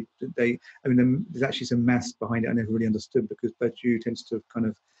I mean, there's actually some maths behind it I never really understood, because Badiou tends to kind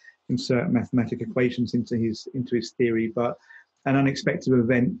of insert mathematical equations into his theory. But an unexpected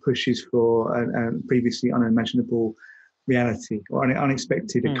event pushes for a previously unimaginable reality, or an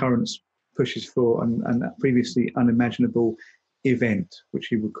unexpected occurrence pushes for a previously unimaginable event, which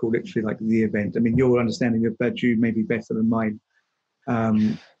he would call literally like the event. I mean, your understanding of Badiou may be better than mine.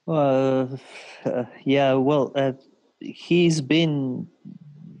 He's been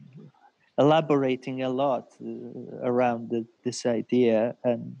elaborating a lot around this idea,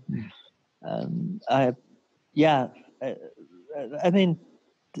 and I mean,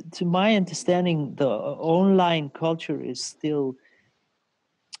 to my understanding, the online culture is still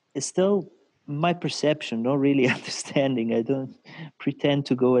my perception, not really understanding. I don't pretend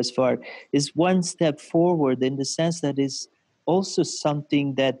to go as far. Is one step forward in the sense that is also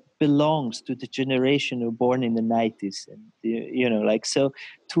something that belongs to the generation who were born in the 90s, and like, so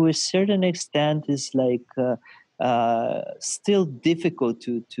to a certain extent is like still difficult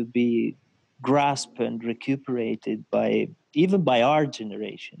to be grasped and recuperated by even by our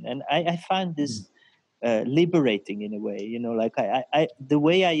generation. And I find this liberating in a way, like I the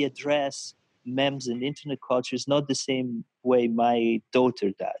way I address memes and internet culture is not the same way my daughter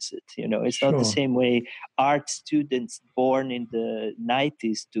does it. It's not the same way art students born in the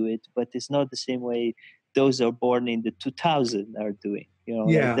 90s do it, but it's not the same way those are born in the 2000s are doing.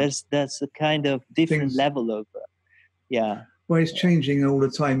 Like that's a kind of different level of well, it's changing all the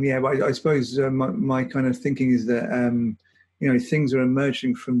time. But I suppose my kind of thinking is that things are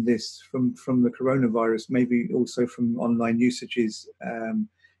emerging from this, from the coronavirus, maybe also from online usages.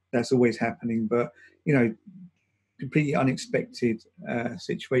 That's always happening, but completely unexpected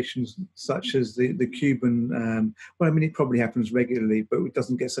situations such as the Cuban. Well, I mean, it probably happens regularly, but it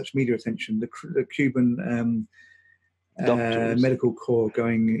doesn't get such media attention. The Cuban medical corps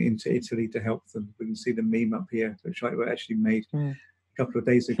going into Italy to help them. We can see the meme up here, which I actually made a couple of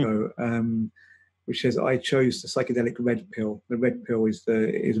days ago. Which says, "I chose the psychedelic red pill." The red pill is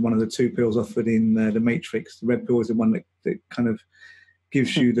one of the two pills offered in the Matrix. The red pill is the one that kind of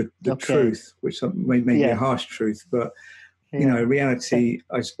gives you the truth, which may be a harsh truth, but reality.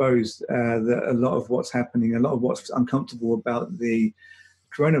 I suppose that a lot of what's happening, a lot of what's uncomfortable about the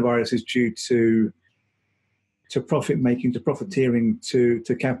coronavirus is due to profit making, to profiteering, to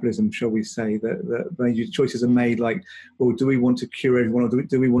capitalism, shall we say? That major choices are made, like, well, do we want to cure everyone, or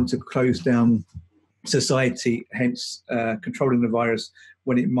do we want to close down society, hence controlling the virus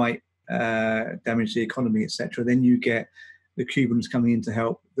when it might damage the economy, etc. Then you get the Cubans coming in to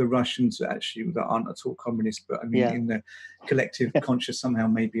help, the Russians actually that aren't at all communist, but I mean in the collective conscious somehow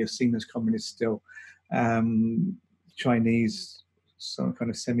maybe are seen as communist still. Chinese, some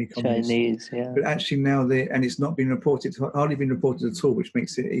kind of semi-communist. Chinese, but actually now and it's not been reported, hardly been reported at all, which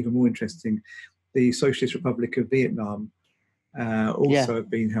makes it even more interesting. The Socialist Republic of Vietnam also have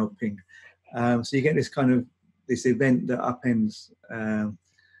been helping. So you get this event that upends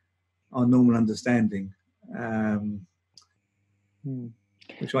our normal understanding.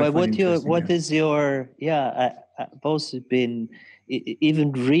 Which I find interesting. I've also been,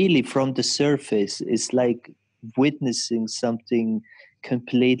 even really from the surface, it's like witnessing something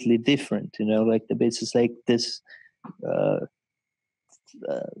completely different, like the basis, like this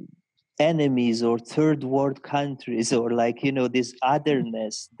enemies or third world countries, or like this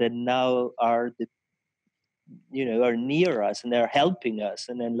otherness that now are are near us and they're helping us,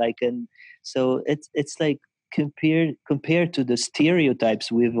 and then so it's like compared to the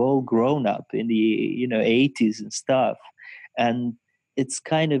stereotypes we've all grown up in the 80s and stuff, and it's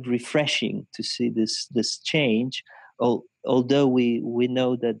kind of refreshing to see this change, although we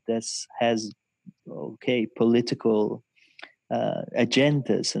know that this has political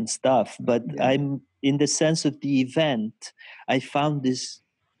agendas and stuff, but I'm in the sense of the event, I found this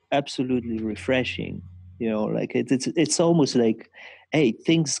absolutely refreshing. Like it's almost like, hey,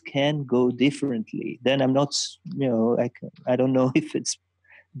 things can go differently. Then I'm not, I don't know if it's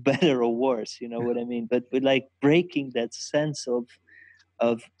better or worse. You know what I mean? But like breaking that sense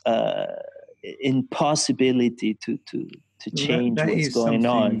of impossibility to change what's going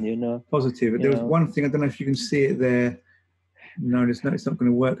on. Positive. There was one thing, I don't know if you can see it there. No, it's not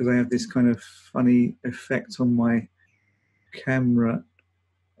going to work because I have this kind of funny effect on my camera.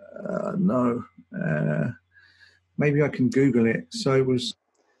 Maybe I can Google it. So it was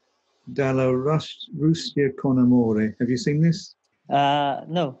Dalla Russia con amore. Have you seen this?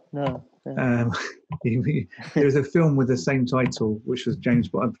 No. Um, there's a film with the same title, which was James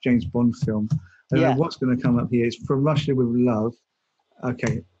Bond film. I don't know what's going to come up here. It's From Russia with Love.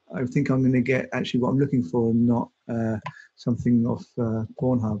 Okay, I think I'm going to get actually what I'm looking for, not something off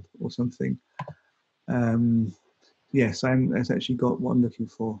Pornhub or something. Yes, I've actually got what I'm looking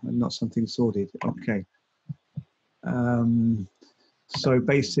for, and not something sordid. Okay. So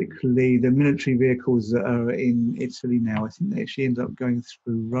basically, the military vehicles that are in Italy now, I think they actually end up going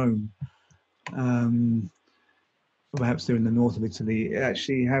through Rome. Perhaps they're in the north of Italy.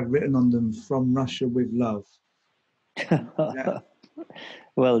 Actually have written on them "From Russia with Love."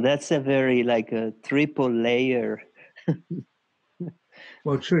 Well, that's a very like a triple layer.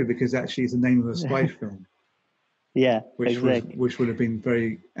 Well, true, because actually it's the name of a spy film. Yeah, which exactly. which would have been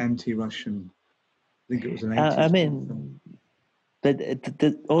very anti-Russian. I think it was an 80s I mean, film. but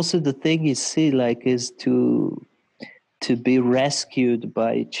also the thing you see, like, is to be rescued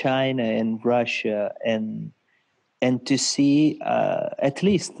by China and Russia, and to see at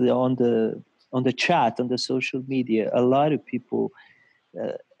least on the chat, on the social media, a lot of people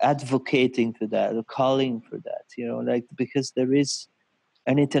advocating for that, or calling for that, like, because there is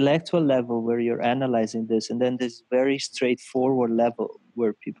an intellectual level where you're analyzing this, and then this very straightforward level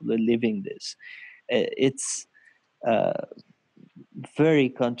where people are living this. It's very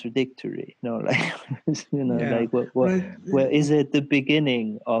contradictory, like, Yeah. like where is it the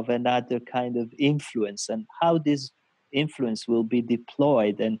beginning of another kind of influence, and how this influence will be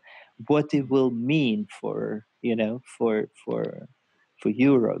deployed, and what it will mean for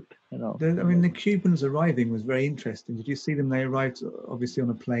Europe. I mean, the Cubans arriving was very interesting. Did you see them? They arrived obviously on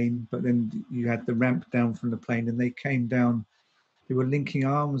a plane, but then you had the ramp down from the plane, and they came down. They were linking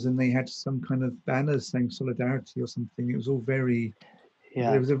arms, and they had some kind of banners saying solidarity or something. It was all very. Yeah.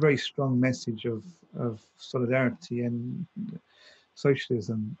 There was a very strong message of solidarity and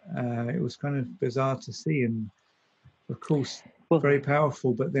socialism. It was kind of bizarre to see, and of course, very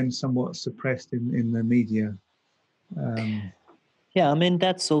powerful, but then somewhat suppressed in the media. Yeah, I mean,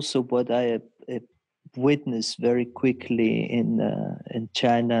 that's also what I witnessed very quickly in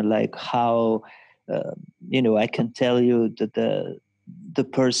China, like how I can tell you that the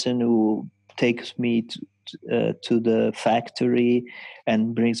person who takes me to the factory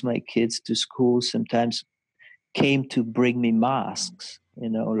and brings my kids to school sometimes came to bring me masks.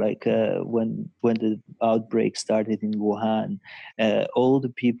 Like when the outbreak started in Wuhan, all the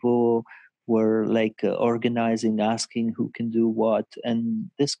people were like organizing, asking who can do what, and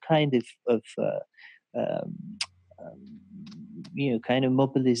this kind of um, kind of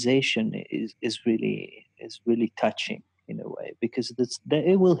mobilization is really touching in a way, because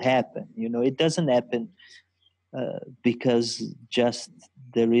it will happen. It doesn't happen because just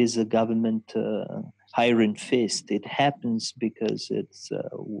there is a government iron fist. It happens because it's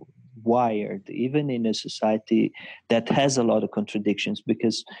wired, even in a society that has a lot of contradictions,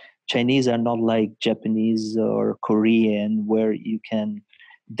 because Chinese are not like Japanese or Korean, where you can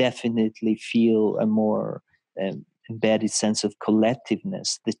definitely feel a more embedded sense of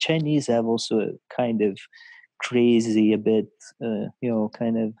collectiveness. The Chinese have also a kind of crazy, a bit,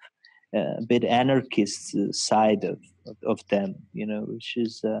 kind of a bit anarchist side of them, which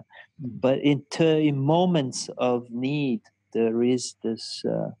is, but in moments of need, there is this,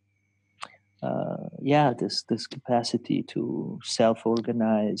 this capacity to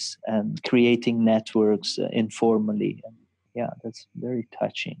self-organize and creating networks informally. And yeah, that's very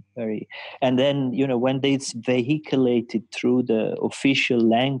touching. And then, when it's vehiculated through the official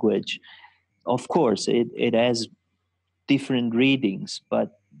language, of course, it has different readings,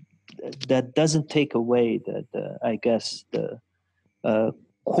 but that doesn't take away that I guess the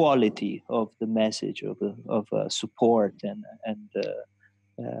quality of the message of support and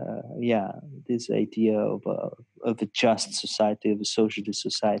this idea of a just society, of a socialist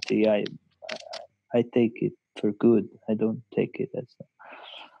society. I take it for good. I don't take it as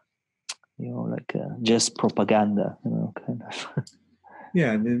like just propaganda. Kind of.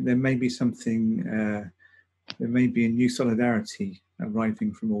 Yeah, there may be something. There may be a new solidarity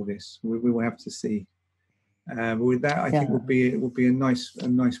arriving from all this. We will have to see. But with that, I think it will be a nice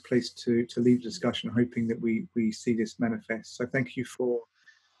place to leave the discussion, hoping that we see this manifest. So thank you for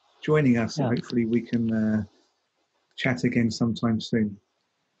joining us, and hopefully we can chat again sometime soon.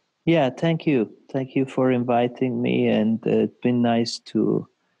 Yeah, thank you for inviting me, and it's been nice to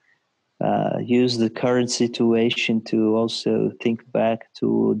use the current situation to also think back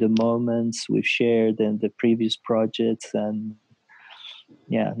to the moments we've shared and the previous projects, and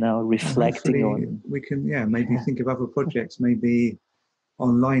now reflecting on. We can maybe think of other projects. Maybe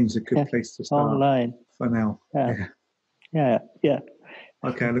online is a good place to start. Online for now. Yeah.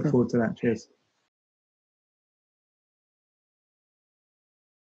 Okay, I look forward to that. Cheers.